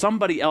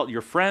somebody else,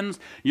 your friends,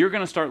 you're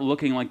going to start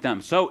looking like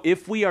them. So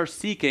if we are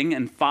seeking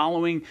and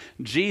following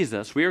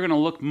Jesus, we are going to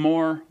look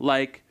more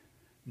like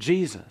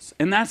Jesus.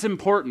 And that's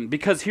important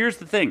because here's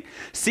the thing.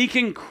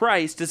 Seeking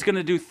Christ is going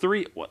to do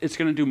it's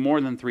going to do more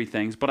than three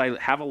things, but I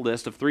have a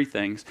list of three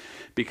things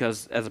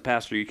because as a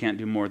pastor, you can't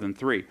do more than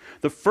three.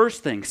 The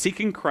first thing,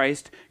 seeking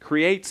Christ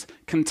creates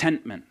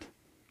contentment.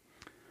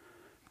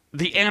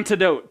 The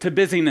antidote to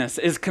busyness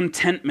is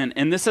contentment,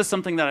 and this is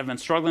something that I've been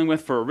struggling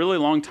with for a really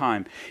long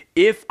time.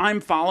 If I'm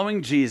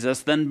following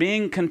Jesus, then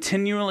being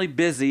continually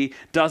busy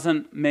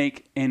doesn't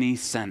make any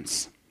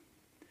sense.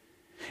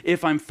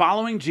 If I'm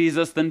following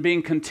Jesus, then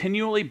being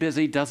continually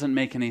busy doesn't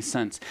make any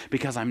sense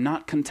because I'm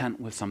not content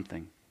with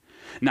something.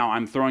 Now,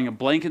 I'm throwing a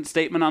blanket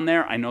statement on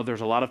there. I know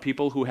there's a lot of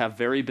people who have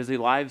very busy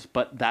lives,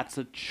 but that's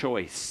a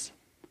choice.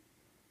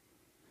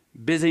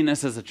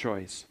 Busyness is a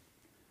choice.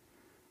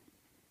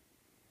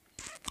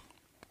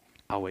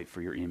 I'll wait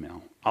for your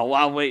email.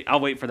 I'll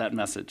wait for that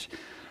message.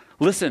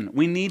 Listen,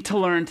 we need to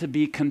learn to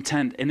be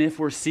content. And if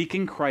we're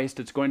seeking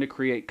Christ, it's going to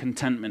create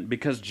contentment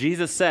because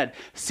Jesus said,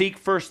 seek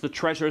first the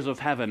treasures of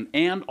heaven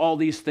and all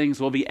these things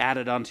will be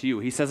added unto you.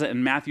 He says it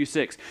in Matthew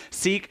 6,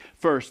 seek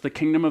first the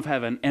kingdom of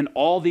heaven and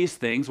all these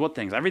things, what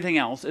things? Everything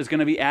else is going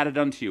to be added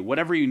unto you.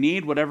 Whatever you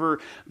need, whatever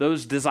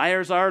those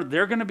desires are,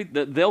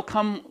 they'll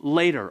come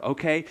later,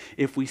 okay?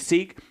 If we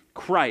seek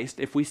Christ,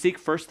 if we seek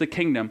first the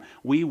kingdom,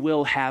 we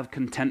will have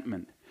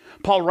contentment.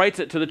 Paul writes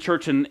it to the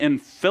church in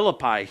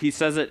Philippi. He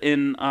says it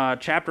in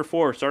chapter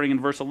 4, starting in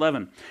verse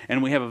 11.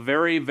 And we have a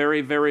very,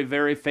 very, very,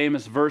 very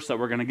famous verse that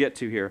we're going to get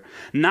to here.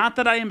 Not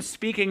that I am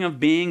speaking of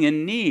being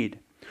in need,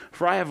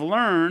 for I have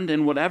learned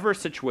in whatever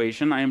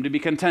situation I am to be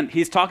content.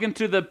 He's talking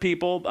to the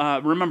people.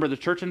 Remember, the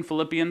church in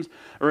Philippi,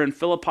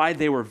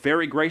 they were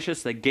very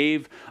gracious. They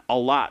gave a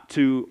lot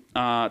to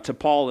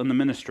Paul in the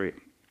ministry.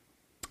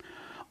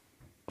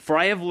 For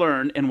I have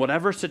learned in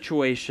whatever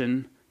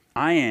situation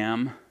I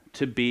am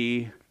to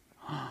be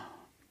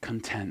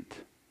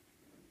content.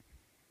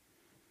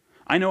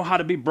 I know how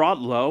to be brought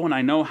low, and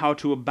I know how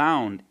to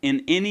abound.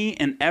 In any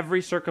and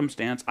every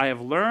circumstance, I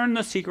have learned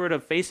the secret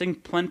of facing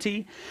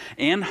plenty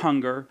and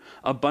hunger,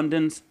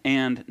 abundance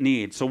and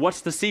need. So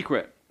what's the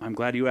secret? I'm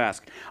glad you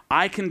asked.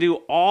 I can do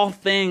all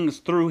things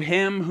through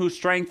him who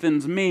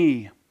strengthens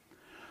me.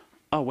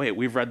 Oh, wait,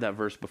 we've read that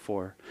verse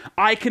before.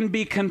 I can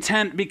be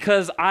content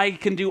because I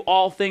can do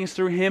all things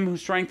through him who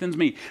strengthens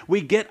me.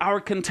 We get our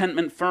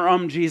contentment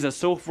from Jesus.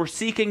 So if we're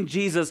seeking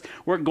Jesus,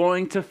 we're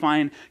going to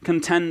find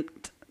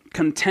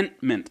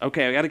contentment.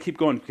 Okay, I got to keep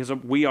going because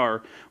we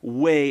are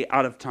way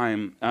out of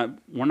time.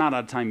 We're not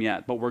out of time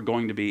yet, but we're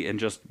going to be in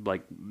just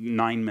like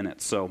 9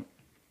 minutes. So,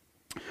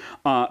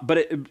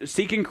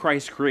 seeking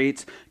Christ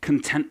creates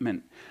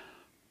contentment.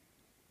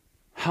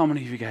 How many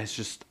of you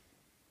guys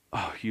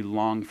you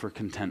long for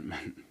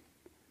contentment?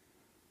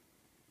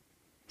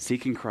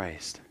 Seeking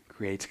Christ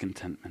creates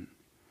contentment.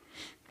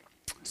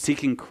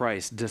 Seeking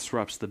Christ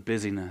disrupts the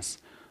busyness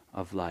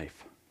of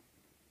life.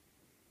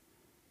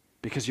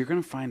 Because you're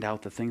going to find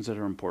out the things that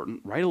are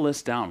important. Write a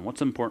list down.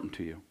 What's important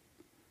to you?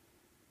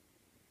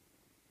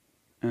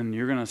 And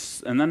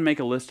and then make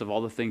a list of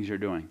all the things you're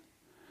doing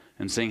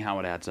and seeing how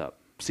it adds up.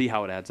 See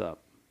how it adds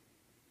up.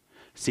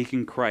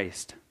 Seeking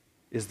Christ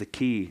is the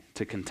key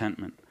to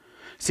contentment.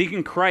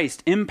 Seeking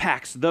Christ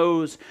impacts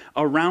those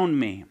around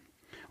me.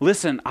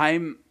 Listen,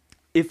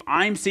 if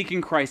I'm seeking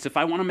Christ, if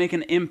I want to make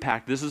an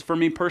impact, this is for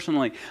me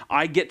personally,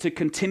 I get to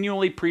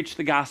continually preach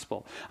the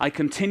gospel. I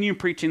continue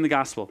preaching the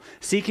gospel.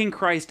 Seeking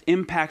Christ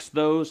impacts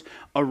those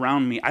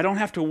around me. I don't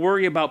have to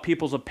worry about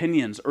people's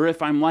opinions or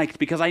if I'm liked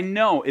because I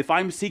know if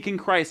I'm seeking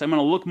Christ, I'm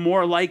going to look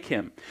more like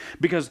him.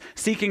 Because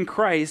seeking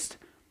Christ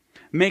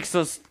makes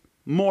us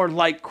more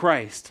like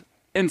Christ.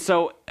 And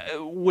so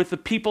with the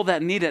people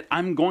that need it,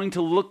 I'm going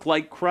to look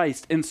like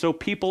Christ. And so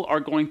people are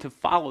going to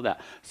follow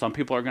that. Some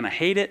people are going to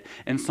hate it,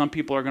 and some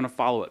people are going to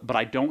follow it. But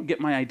I don't get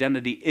my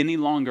identity any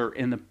longer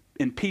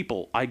in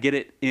people. I get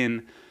it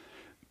in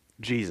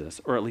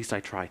Jesus, or at least I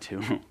try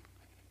to.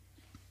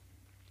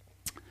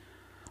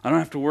 I don't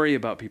have to worry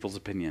about people's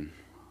opinion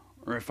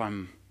or if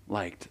I'm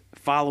liked.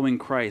 Following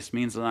Christ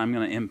means that I'm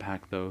going to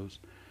impact those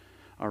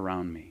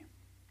around me.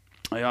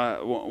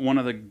 One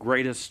of the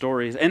greatest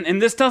stories,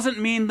 and this doesn't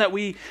mean that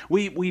we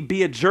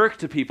be a jerk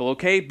to people,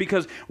 okay?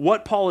 Because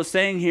what Paul is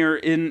saying here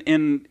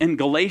in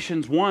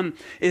Galatians 1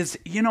 is,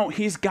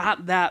 he's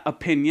got that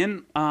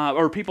opinion,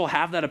 or people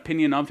have that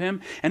opinion of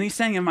him, and he's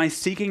saying, am I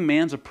seeking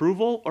man's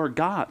approval or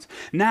God's?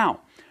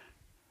 Now,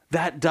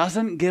 that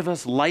doesn't give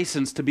us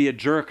license to be a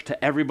jerk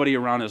to everybody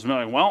around us.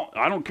 Like, well,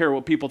 I don't care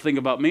what people think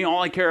about me.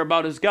 All I care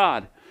about is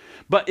God.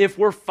 But if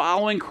we're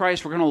following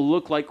Christ, we're going to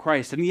look like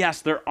Christ. And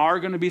yes, there are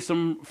going to be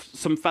some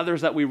feathers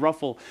that we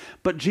ruffle.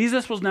 But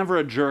Jesus was never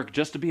a jerk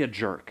just to be a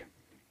jerk.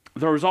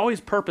 There was always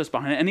purpose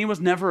behind it, and he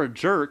was never a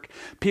jerk.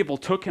 People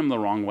took him the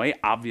wrong way,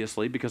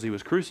 obviously, because he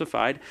was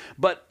crucified.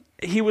 But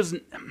he was...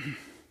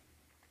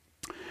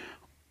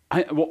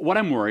 what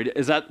I'm worried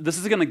is that this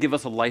is going to give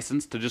us a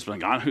license to just be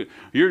like, "God,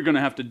 you're going to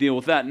have to deal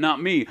with that,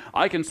 not me.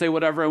 I can say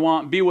whatever I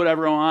want, be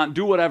whatever I want,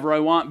 do whatever I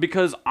want,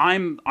 because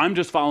I'm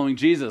just following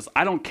Jesus.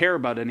 I don't care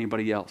about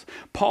anybody else."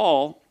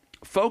 Paul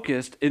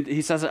focused,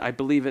 he says it, I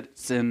believe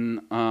it's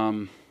in,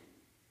 I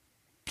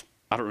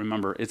don't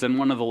remember, it's in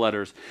one of the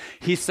letters.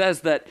 He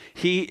says that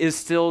he is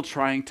still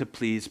trying to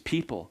please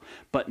people,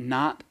 but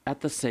not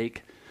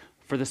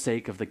for the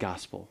sake of the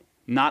gospel.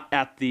 Not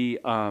at the...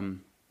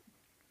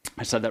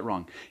 I said that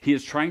wrong. He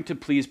is trying to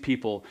please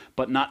people,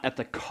 but not at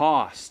the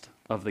cost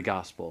of the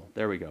gospel.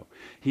 There we go.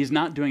 He's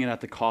not doing it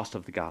at the cost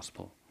of the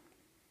gospel.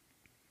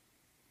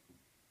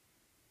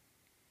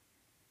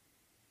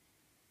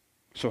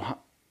 So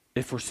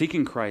if we're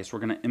seeking Christ, we're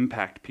going to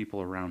impact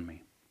people around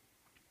me.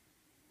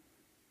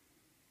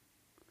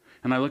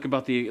 And I look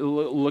at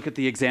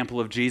the example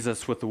of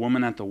Jesus with the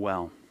woman at the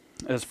well,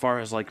 as far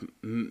as like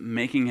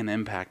making an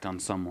impact on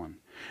someone.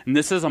 And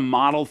this is a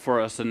model for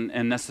us, and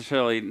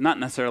not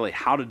necessarily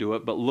how to do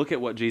it, but look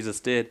at what Jesus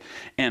did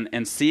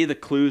and see the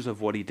clues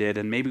of what he did,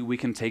 and maybe we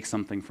can take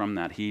something from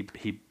that. He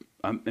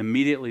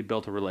immediately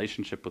built a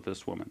relationship with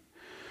this woman.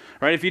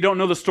 Right? If you don't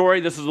know the story,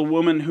 this is a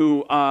woman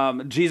who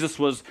Jesus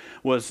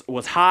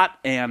was hot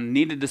and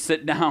needed to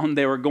sit down.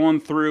 They were going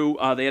through,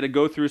 they had to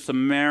go through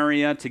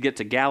Samaria to get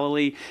to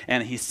Galilee,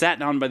 and he sat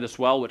down by this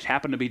well, which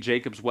happened to be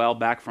Jacob's well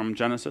back from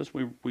Genesis.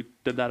 We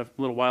did that a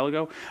little while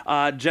ago.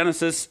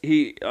 Genesis,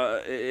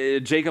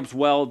 Jacob's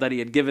well that he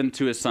had given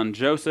to his son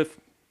Joseph.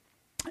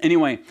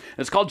 Anyway,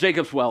 it's called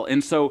Jacob's Well,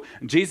 and so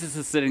Jesus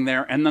is sitting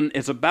there, and then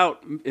it's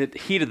about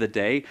heat of the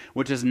day,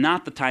 which is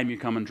not the time you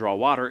come and draw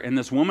water, and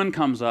this woman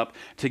comes up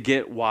to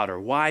get water.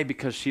 Why?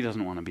 Because she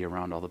doesn't want to be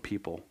around all the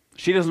people.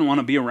 She doesn't want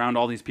to be around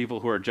all these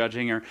people who are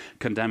judging her,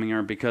 condemning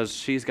her, because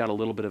she's got a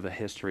little bit of a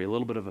history, a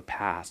little bit of a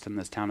past in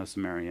this town of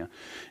Samaria,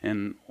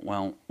 and,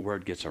 well,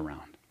 word gets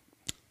around.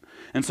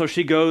 And so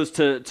she goes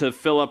to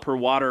fill up her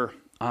water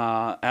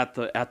at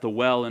the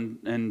well,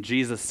 and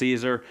Jesus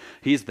sees her.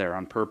 He's there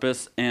on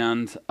purpose,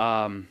 and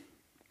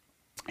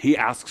he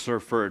asks her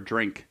for a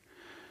drink.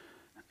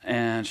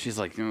 And she's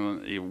like,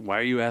 "Why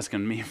are you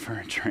asking me for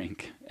a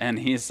drink?" And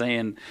he's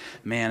saying,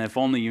 "Man, if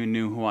only you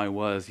knew who I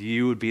was,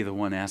 you would be the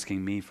one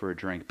asking me for a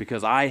drink,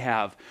 because I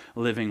have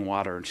living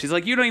water." And she's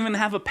like, "You don't even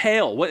have a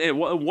pail.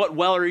 What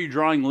well are you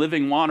drawing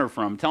living water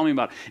from? Tell me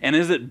about it. And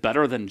is it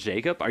better than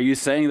Jacob? Are you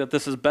saying that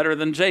this is better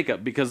than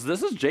Jacob? Because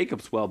this is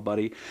Jacob's well,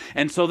 buddy."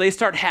 And so they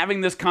start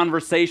having this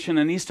conversation,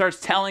 and he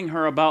starts telling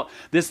her about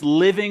this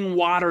living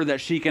water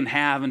that she can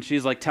have. And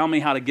she's like, "Tell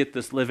me how to get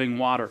this living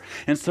water."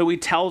 And so he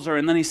tells her,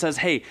 and then he says,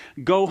 "Hey,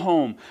 go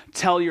home,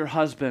 tell your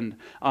husband,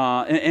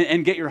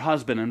 and get your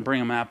husband and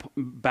bring him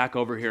back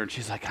over here." And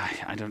she's like,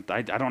 I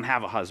don't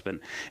have a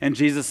husband. And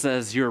Jesus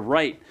says, "You're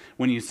right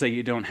when you say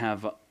you don't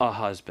have a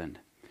husband.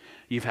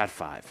 You've had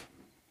 5.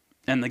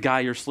 And the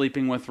guy you're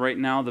sleeping with right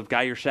now, the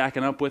guy you're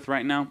shacking up with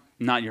right now,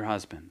 not your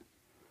husband."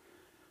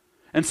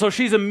 And so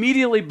she's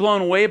immediately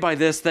blown away by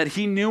this, that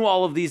he knew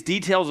all of these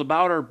details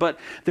about her, but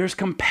there's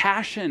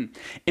compassion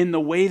in the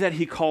way that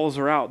he calls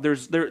her out.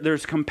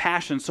 There's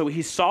compassion. So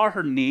he saw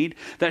her need,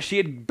 that she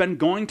had been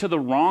going to the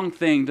wrong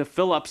thing to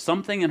fill up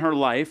something in her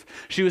life.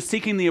 She was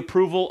seeking the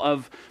approval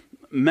of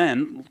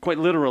men, quite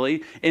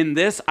literally. In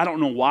this, I don't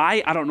know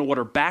why, I don't know what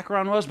her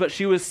background was, but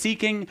she was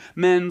seeking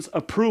men's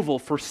approval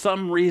for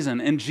some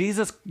reason. And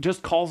Jesus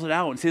just calls it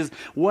out and says,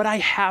 "What I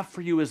have for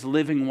you is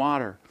living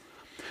water.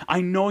 I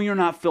know you're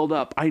not filled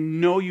up. I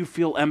know you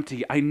feel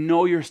empty. I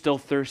know you're still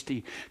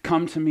thirsty.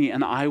 Come to me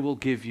and I will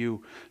give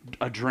you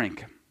a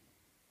drink.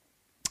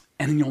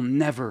 And you'll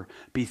never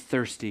be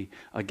thirsty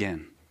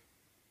again."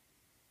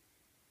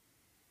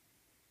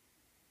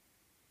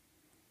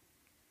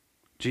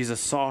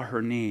 Jesus saw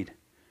her need,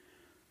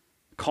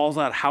 calls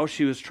out how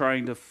she was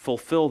trying to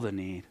fulfill the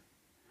need,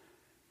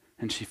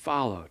 and she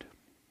followed.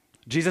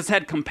 Jesus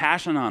had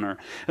compassion on her.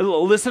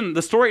 Listen,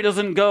 the story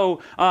doesn't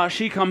go,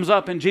 she comes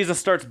up and Jesus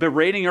starts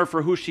berating her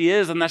for who she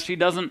is and that she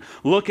doesn't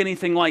look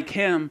anything like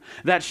him,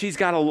 that she's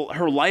got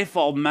her life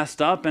all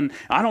messed up, and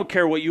I don't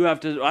care what you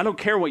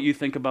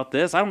think about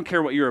this. I don't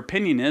care what your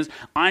opinion is.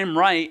 I'm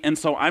right, and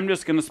so I'm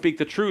just going to speak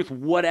the truth,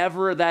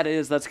 whatever that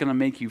is that's going to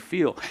make you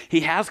feel. He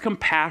has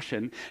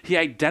compassion. He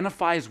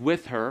identifies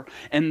with her,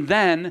 and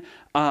then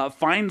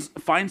finds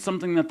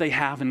something that they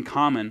have in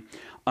common.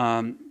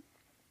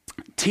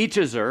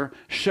 Teaches her,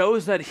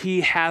 shows that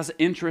he has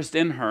interest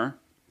in her,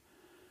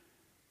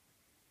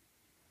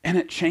 and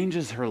it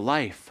changes her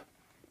life.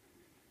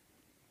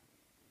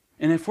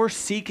 And if we're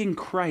seeking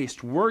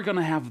Christ, we're going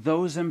to have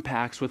those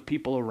impacts with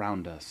people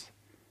around us.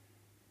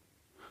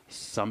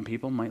 Some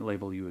people might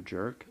label you a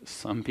jerk.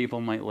 Some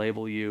people might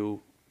label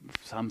you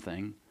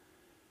something.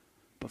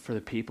 But for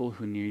the people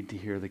who need to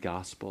hear the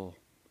gospel,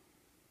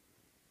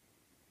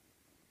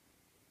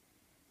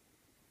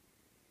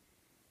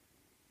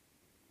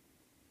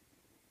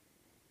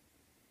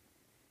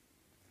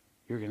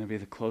 you're going to be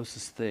the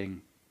closest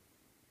thing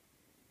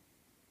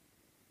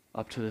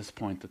up to this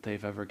point that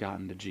they've ever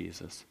gotten to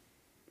Jesus.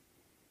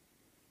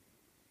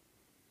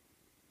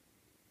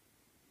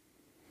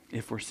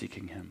 If we're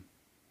seeking him.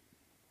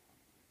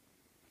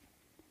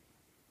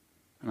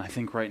 And I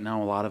think right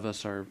now a lot of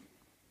us are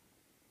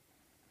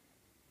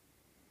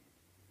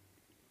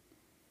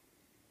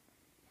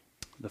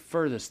the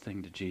furthest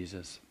thing to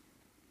Jesus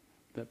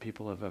that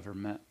people have ever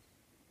met.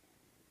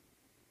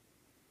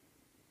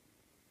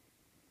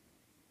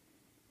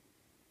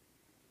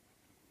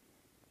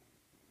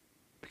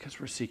 Because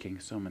we're seeking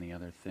so many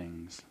other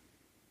things.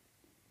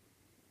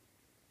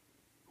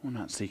 We're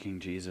not seeking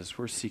Jesus.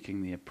 We're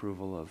seeking the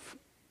approval of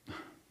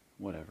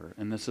whatever.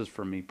 And this is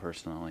for me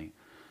personally.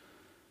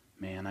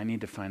 Man, I need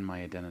to find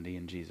my identity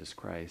in Jesus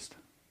Christ.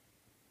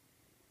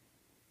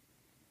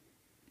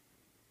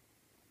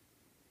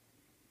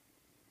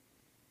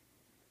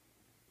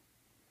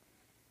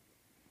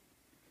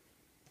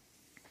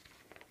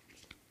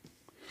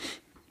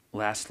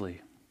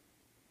 Lastly,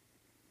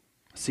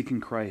 seeking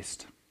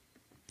Christ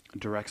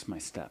directs my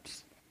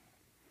steps.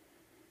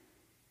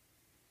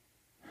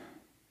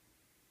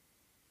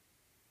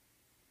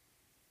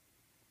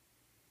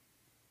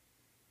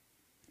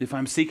 If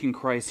I'm seeking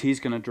Christ, he's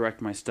going to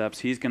direct my steps.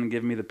 He's going to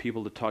give me the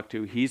people to talk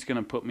to. He's going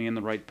to put me in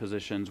the right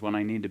positions when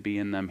I need to be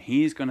in them.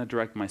 He's going to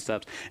direct my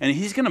steps. And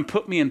he's going to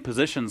put me in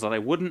positions that I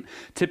wouldn't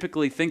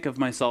typically think of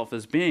myself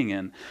as being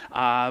in.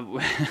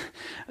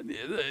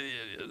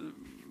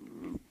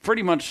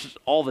 Pretty much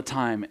all the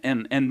time.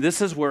 And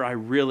this is where I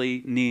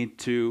really need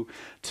to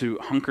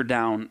hunker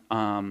down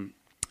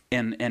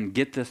and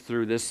get this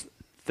through this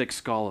thick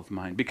skull of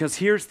mine. Because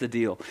here's the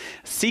deal.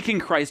 Seeking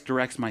Christ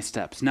directs my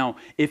steps. Now,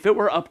 if it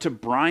were up to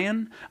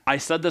Brian, I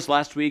said this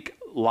last week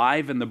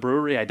live in the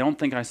brewery. I don't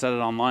think I said it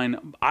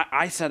online.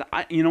 I said,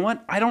 you know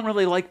what? I don't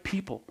really like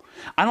people.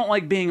 I don't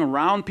like being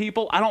around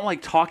people. I don't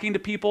like talking to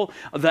people.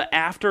 The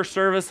after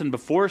service and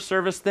before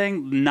service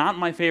thing, not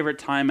my favorite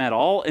time at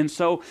all. And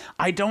so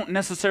I don't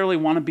necessarily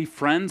want to be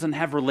friends and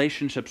have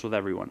relationships with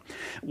everyone.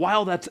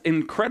 While that's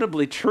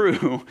incredibly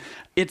true,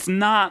 it's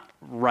not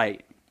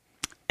right.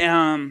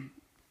 And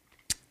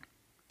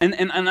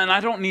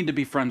I don't need to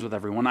be friends with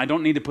everyone. I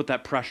don't need to put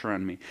that pressure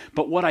on me.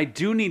 But what I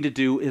do need to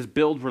do is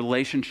build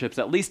relationships,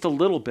 at least a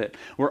little bit,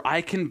 where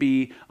I can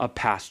be a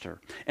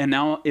pastor. And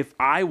now, if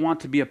I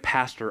want to be a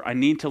pastor, I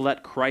need to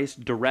let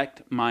Christ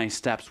direct my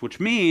steps, which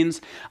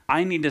means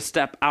I need to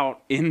step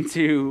out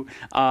into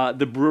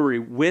the brewery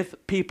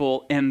with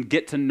people and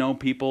get to know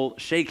people,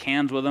 shake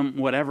hands with them,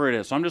 whatever it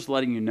is. So I'm just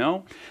letting you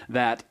know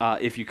that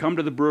if you come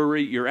to the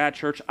brewery, you're at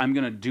church, I'm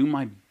going to do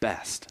my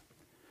best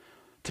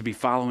to be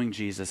following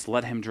Jesus,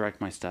 let him direct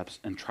my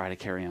steps, and try to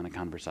carry on a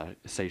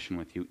conversation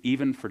with you,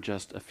 even for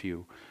just a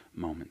few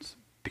moments,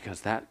 because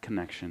that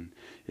connection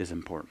is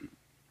important.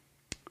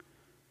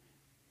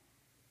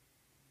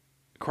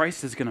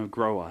 Christ is going to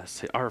grow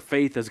us. Our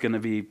faith is going to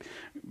be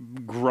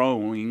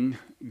growing.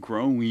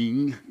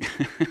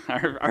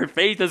 Our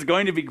faith is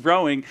going to be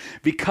growing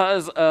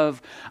because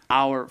of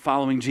our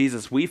following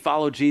Jesus. We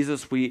follow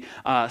Jesus. We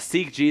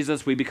seek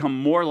Jesus. We become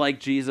more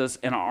like Jesus,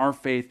 and our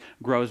faith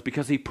grows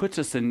because he puts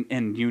us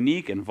in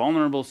unique and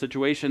vulnerable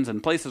situations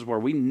and places where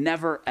we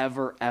never,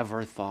 ever,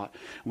 ever thought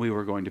we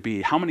were going to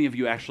be. How many of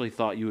you actually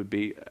thought you would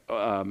be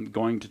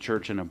going to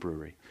church in a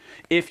brewery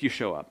if you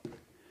show up?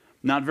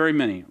 Not very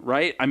many,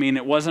 right? I mean,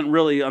 it wasn't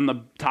really on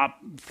the top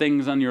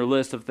things on your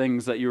list of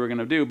things that you were going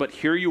to do, but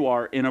here you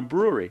are in a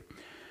brewery.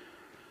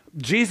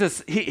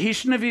 Jesus, he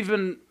shouldn't have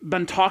even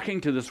been talking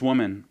to this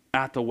woman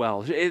at the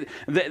well.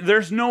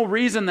 There's no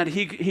reason that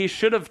he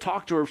should have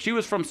talked to her. If she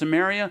was from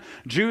Samaria,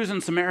 Jews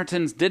and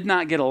Samaritans did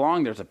not get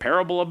along. There's a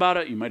parable about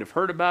it. You might have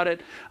heard about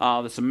it.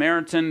 The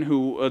Samaritan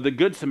the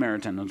Good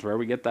Samaritan, that's where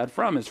we get that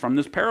from, is from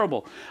this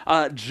parable.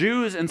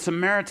 Jews and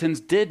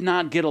Samaritans did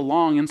not get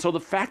along. And so the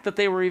fact that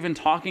they were even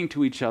talking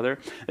to each other,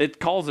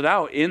 it calls it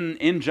out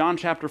in John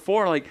chapter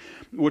 4,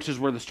 which is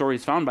where the story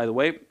is found, by the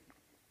way.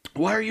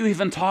 Why are you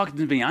even talking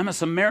to me? I'm a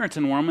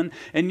Samaritan woman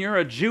and you're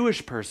a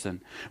Jewish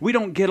person. We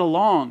don't get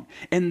along.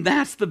 And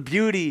that's the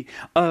beauty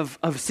of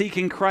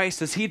seeking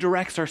Christ, as he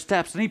directs our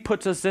steps and he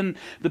puts us in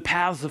the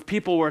paths of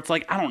people where it's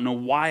like, I don't know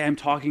why I'm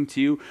talking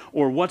to you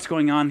or what's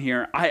going on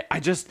here. I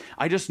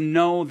just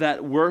know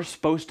that we're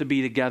supposed to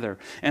be together.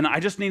 And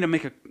I just need to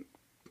make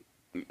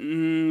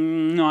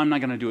no, I'm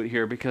not going to do it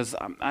here because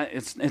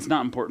it's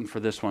not important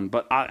for this one,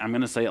 but I'm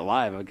going to say it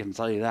live, I can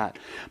tell you that.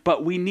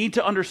 But we need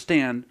to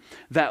understand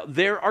that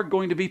there are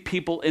going to be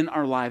people in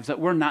our lives that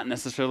we're not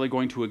necessarily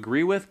going to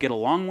agree with, get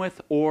along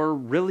with, or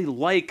really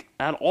like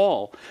at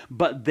all,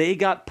 but they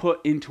got put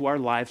into our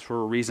lives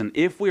for a reason.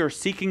 If we are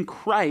seeking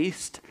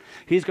Christ,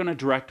 he's going to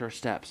direct our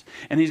steps,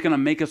 and he's going to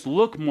make us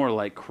look more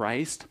like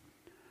Christ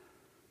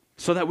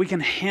so that we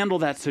can handle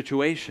that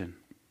situation.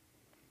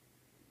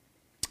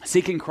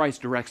 Seeking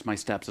Christ directs my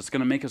steps. It's going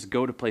to make us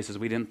go to places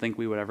we didn't think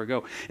we would ever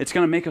go. It's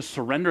going to make us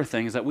surrender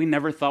things that we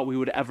never thought we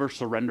would ever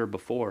surrender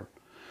before.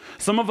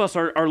 Some of us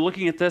are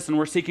looking at this and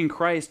we're seeking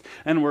Christ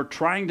and we're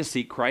trying to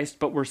seek Christ,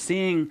 but we're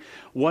seeing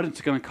what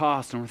it's going to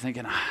cost and we're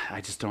thinking,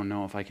 I just don't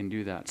know if I can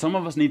do that. Some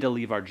of us need to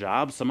leave our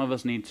jobs. Some of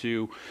us need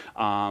to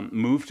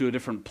move to a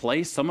different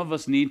place. Some of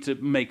us need to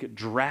make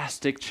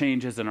drastic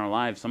changes in our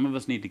lives. Some of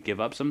us need to give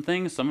up some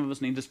things. Some of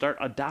us need to start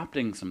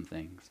adopting some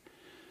things.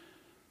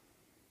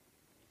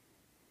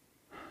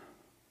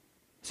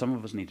 Some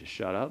of us need to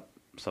shut up.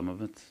 Some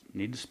of us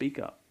need to speak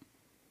up.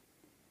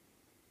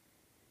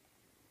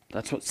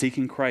 That's what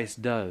seeking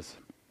Christ does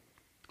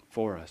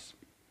for us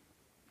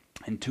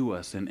and to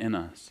us and in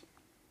us.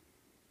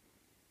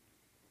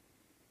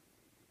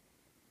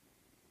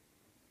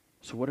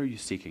 So what are you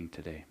seeking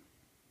today?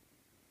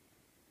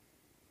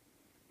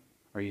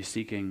 Are you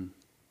seeking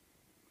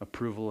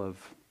approval of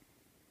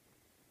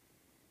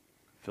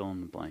fill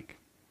in the blank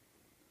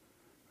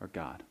or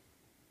God?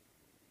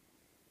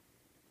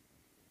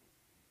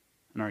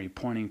 And are you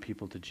pointing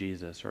people to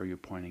Jesus, or are you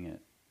pointing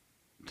it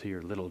to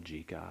your little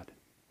g God?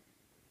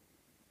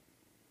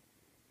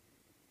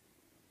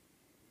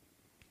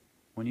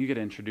 When you get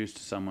introduced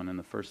to someone in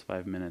the first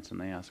 5 minutes and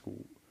they ask,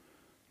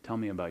 tell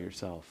me about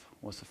yourself,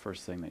 what's the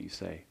first thing that you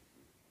say?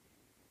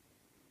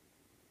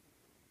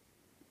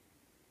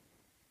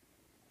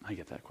 I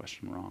get that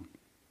question wrong.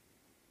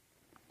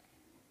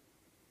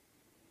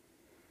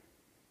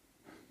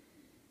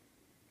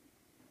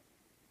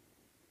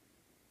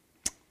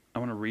 I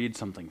want to read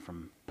something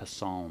from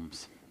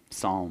Psalms.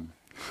 Psalm.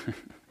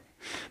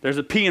 There's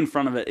a P in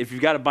front of it. If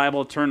you've got a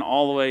Bible, turn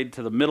all the way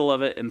to the middle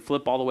of it and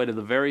flip all the way to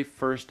the very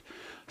first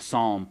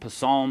Psalm.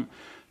 Psalm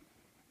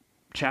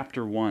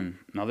chapter 1.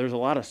 Now, there's a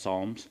lot of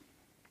Psalms.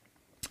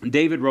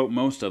 David wrote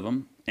most of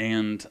them.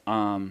 And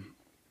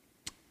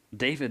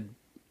David,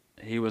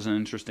 he was an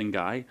interesting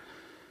guy.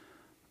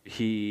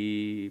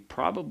 He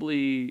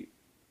probably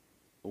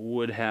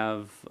would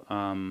have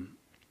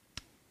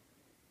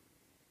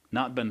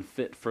not been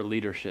fit for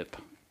leadership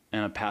in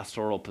a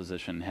pastoral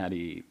position had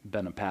he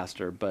been a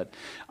pastor, but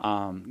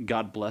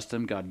God blessed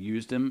him, God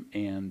used him,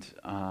 and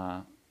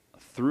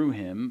through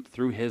him,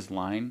 through his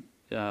line,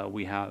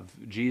 we have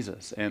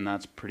Jesus, and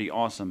that's pretty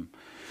awesome.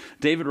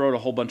 David wrote a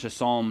whole bunch of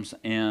Psalms,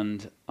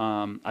 and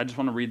I just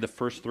want to read the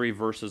first 3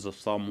 verses of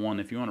Psalm 1.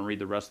 If you want to read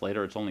the rest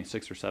later, it's only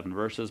 6 or 7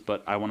 verses,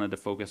 but I wanted to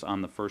focus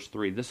on the first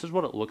 3. This is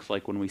what it looks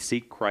like when we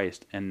seek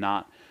Christ and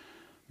not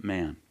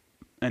man,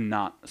 and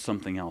not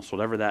something else,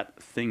 whatever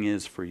that thing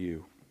is for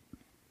you.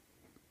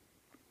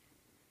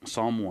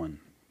 Psalm 1,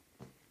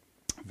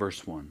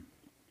 verse 1.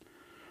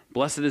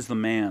 Blessed is the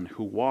man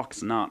who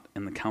walks not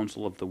in the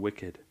counsel of the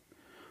wicked,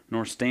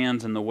 nor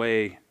stands in the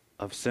way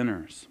of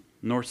sinners,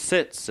 nor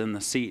sits in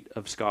the seat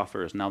of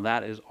scoffers. Now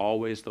that is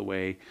always the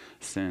way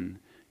sin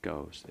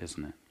goes,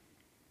 isn't it?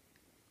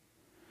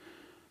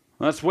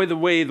 Well, that's the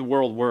way the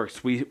world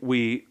works. We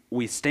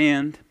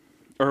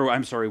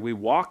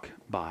walk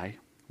by,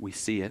 we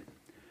see it,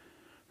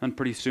 then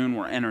pretty soon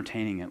we're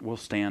entertaining it. We'll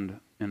stand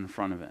in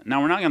front of it.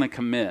 Now we're not going to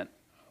commit,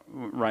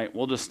 right?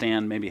 We'll just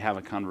stand, maybe have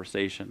a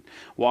conversation.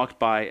 Walked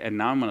by, and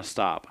now I'm going to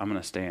stop. I'm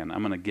going to stand. I'm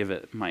going to give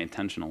it my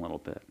attention a little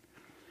bit.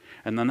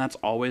 And then that's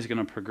always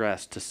going to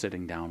progress to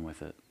sitting down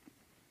with it.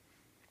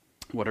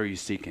 What are you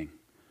seeking?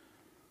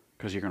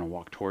 Because you're going to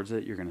walk towards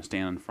it, you're going to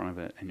stand in front of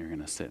it, and you're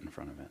going to sit in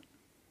front of it.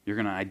 You're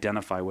going to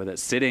identify with it.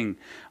 Sitting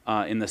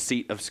in the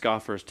seat of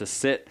scoffers, to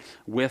sit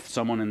with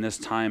someone in this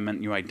time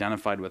meant you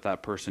identified with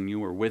that person. You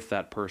were with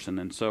that person.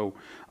 And so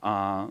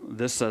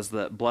this says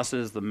that blessed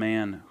is the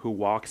man who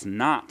walks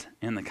not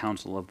in the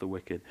counsel of the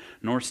wicked,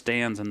 nor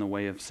stands in the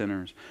way of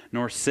sinners,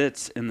 nor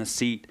sits in the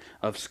seat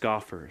of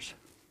scoffers.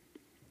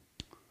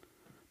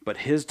 But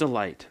his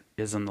delight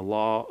is in the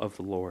law of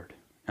the Lord,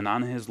 and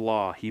on his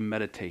law he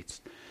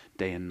meditates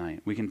day and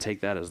night. We can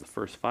take that as the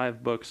first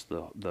 5 books,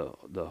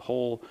 the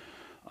whole...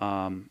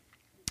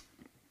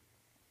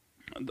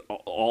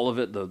 all of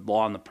it, the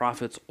law and the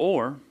prophets,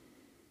 or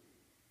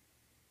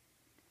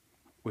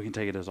we can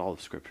take it as all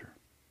of Scripture.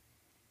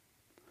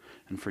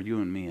 And for you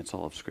and me, it's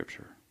all of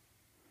Scripture.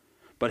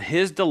 But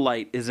his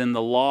delight is in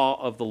the law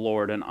of the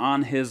Lord, and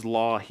on his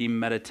law he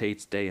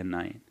meditates day and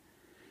night.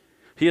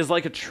 He is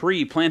like a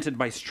tree planted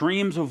by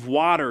streams of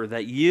water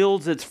that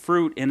yields its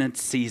fruit in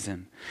its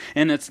season,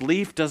 and its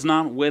leaf does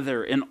not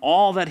wither. In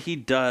all that he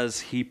does,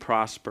 he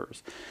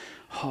prospers.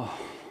 Oh.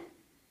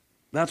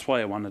 That's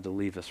why I wanted to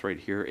leave this right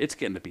here. It's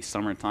getting to be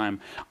summertime.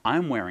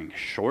 I'm wearing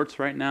shorts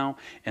right now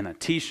and a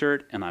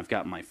t-shirt, and I've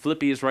got my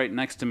flippies right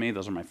next to me.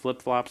 Those are my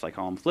flip-flops. I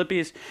call them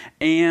flippies.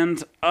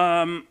 And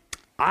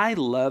I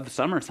love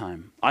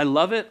summertime. I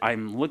love it.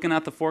 I'm looking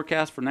at the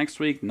forecast for next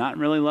week, not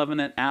really loving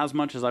it as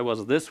much as I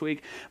was this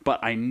week,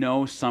 but I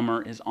know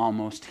summer is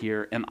almost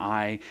here, and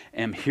I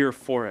am here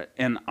for it.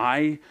 And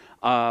I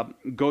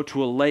go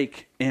to a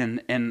lake,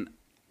 and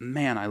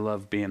man, I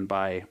love being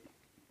by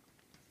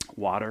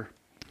water.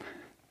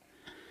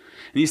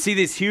 And you see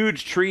these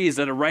huge trees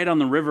that are right on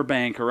the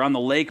riverbank or on the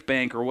lake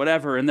bank or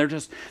whatever, and they're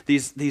just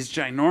these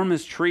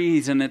ginormous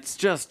trees, and it's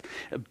just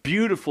a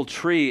beautiful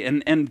tree.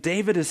 And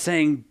David is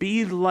saying,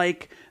 be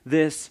like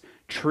this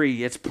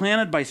tree. It's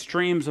planted by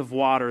streams of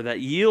water that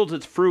yields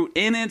its fruit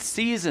in its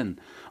season.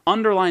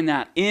 Underline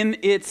that, in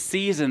its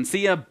season.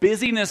 See, a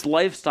busyness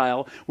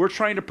lifestyle, we're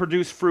trying to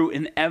produce fruit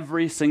in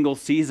every single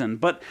season.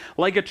 But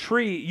like a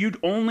tree, you'd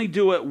only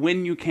do it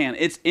when you can.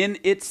 It's in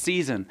its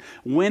season,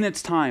 when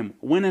it's time,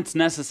 when it's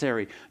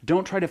necessary.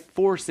 Don't try to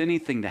force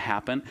anything to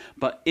happen,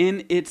 but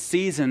in its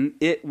season,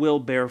 it will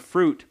bear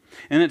fruit.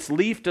 And its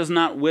leaf does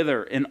not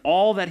wither. In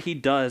all that he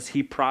does,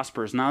 he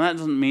prospers. Now, that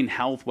doesn't mean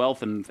health,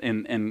 wealth,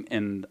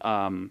 and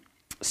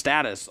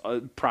status,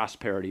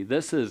 prosperity.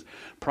 This is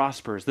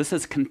prospers. This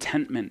is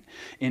contentment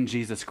in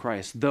Jesus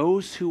Christ.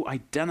 Those who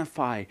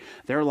identify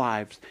their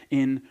lives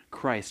in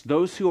Christ,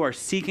 those who are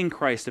seeking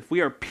Christ, if we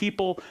are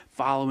people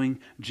following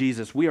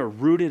Jesus, we are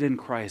rooted in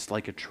Christ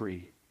like a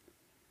tree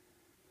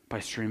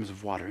by streams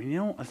of water. And you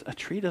know, a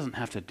tree doesn't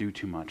have to do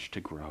too much to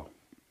grow.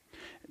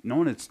 You know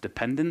what it's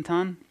dependent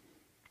on?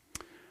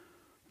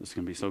 This is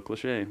going to be so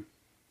cliche.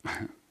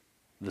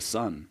 The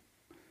sun.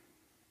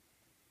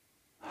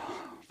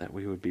 That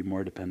we would be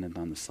more dependent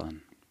on the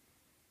sun.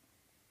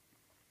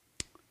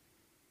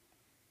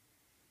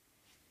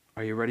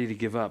 Are you ready to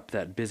give up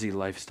that busy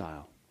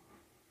lifestyle?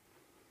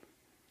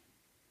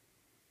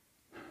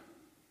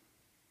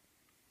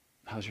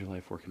 How's your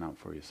life working out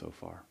for you so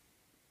far?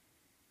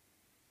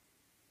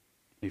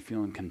 Are you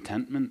feeling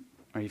contentment?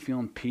 Are you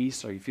feeling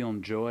peace? Are you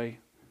feeling joy?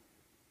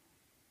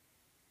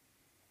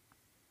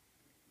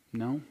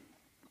 No?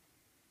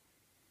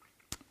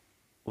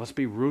 Let's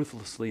be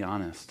ruthlessly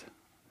honest.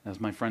 As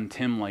my friend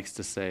Tim likes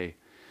to say,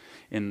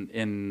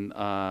 in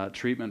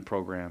treatment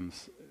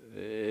programs,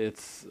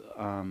 it's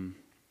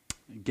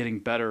getting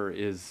better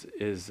is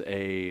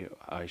a,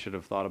 I should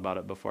have thought about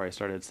it before I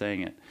started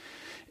saying it,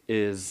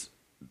 is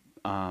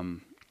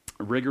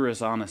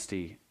rigorous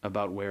honesty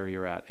about where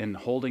you're at and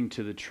holding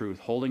to the truth,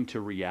 holding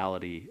to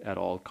reality at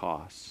all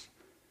costs.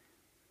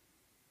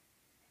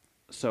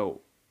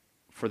 So,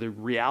 for the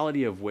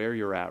reality of where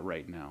you're at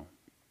right now,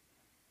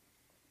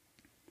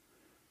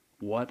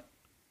 what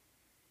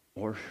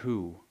or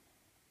who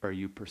are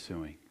you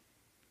pursuing?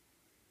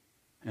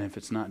 And if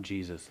it's not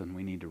Jesus, then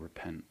we need to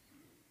repent.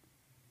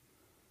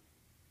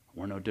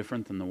 We're no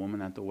different than the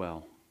woman at the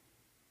well.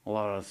 A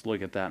lot of us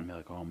look at that and be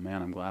like, oh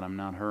man, I'm glad I'm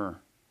not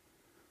her.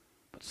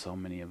 But so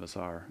many of us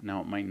are.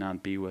 Now, it might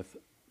not be with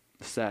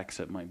sex,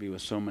 it might be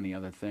with so many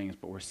other things,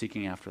 but we're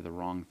seeking after the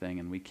wrong thing,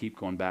 and we keep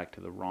going back to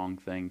the wrong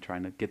thing,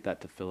 trying to get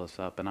that to fill us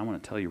up. And I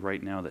want to tell you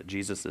right now that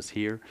Jesus is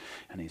here,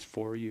 and he's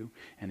for you,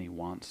 and he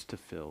wants to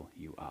fill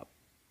you up.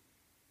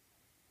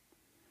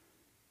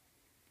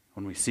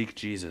 When we seek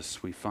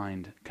Jesus, we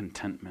find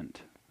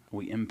contentment.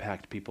 We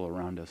impact people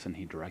around us, and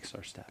he directs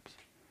our steps.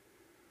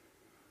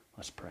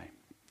 Let's pray.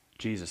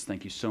 Jesus,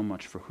 thank you so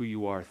much for who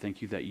you are.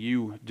 Thank you that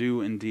you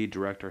do indeed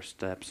direct our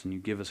steps and you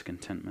give us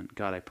contentment.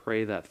 God, I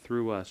pray that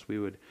through us we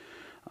would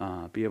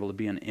be able to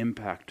be an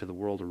impact to the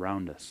world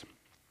around us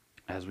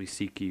as we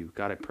seek you.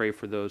 God, I pray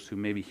for those who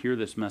maybe hear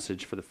this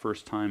message for the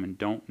first time and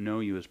don't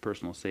know you as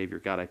personal Savior.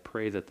 God, I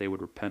pray that they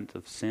would repent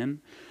of sin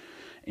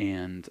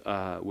and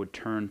would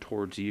turn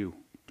towards you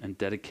and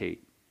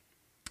dedicate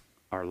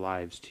our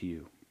lives to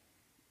you.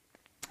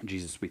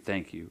 Jesus, we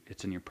thank you.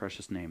 It's in your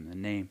precious name, the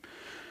name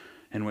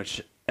in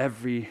which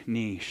every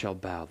knee shall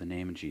bow, the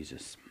name of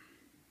Jesus.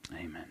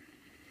 Amen.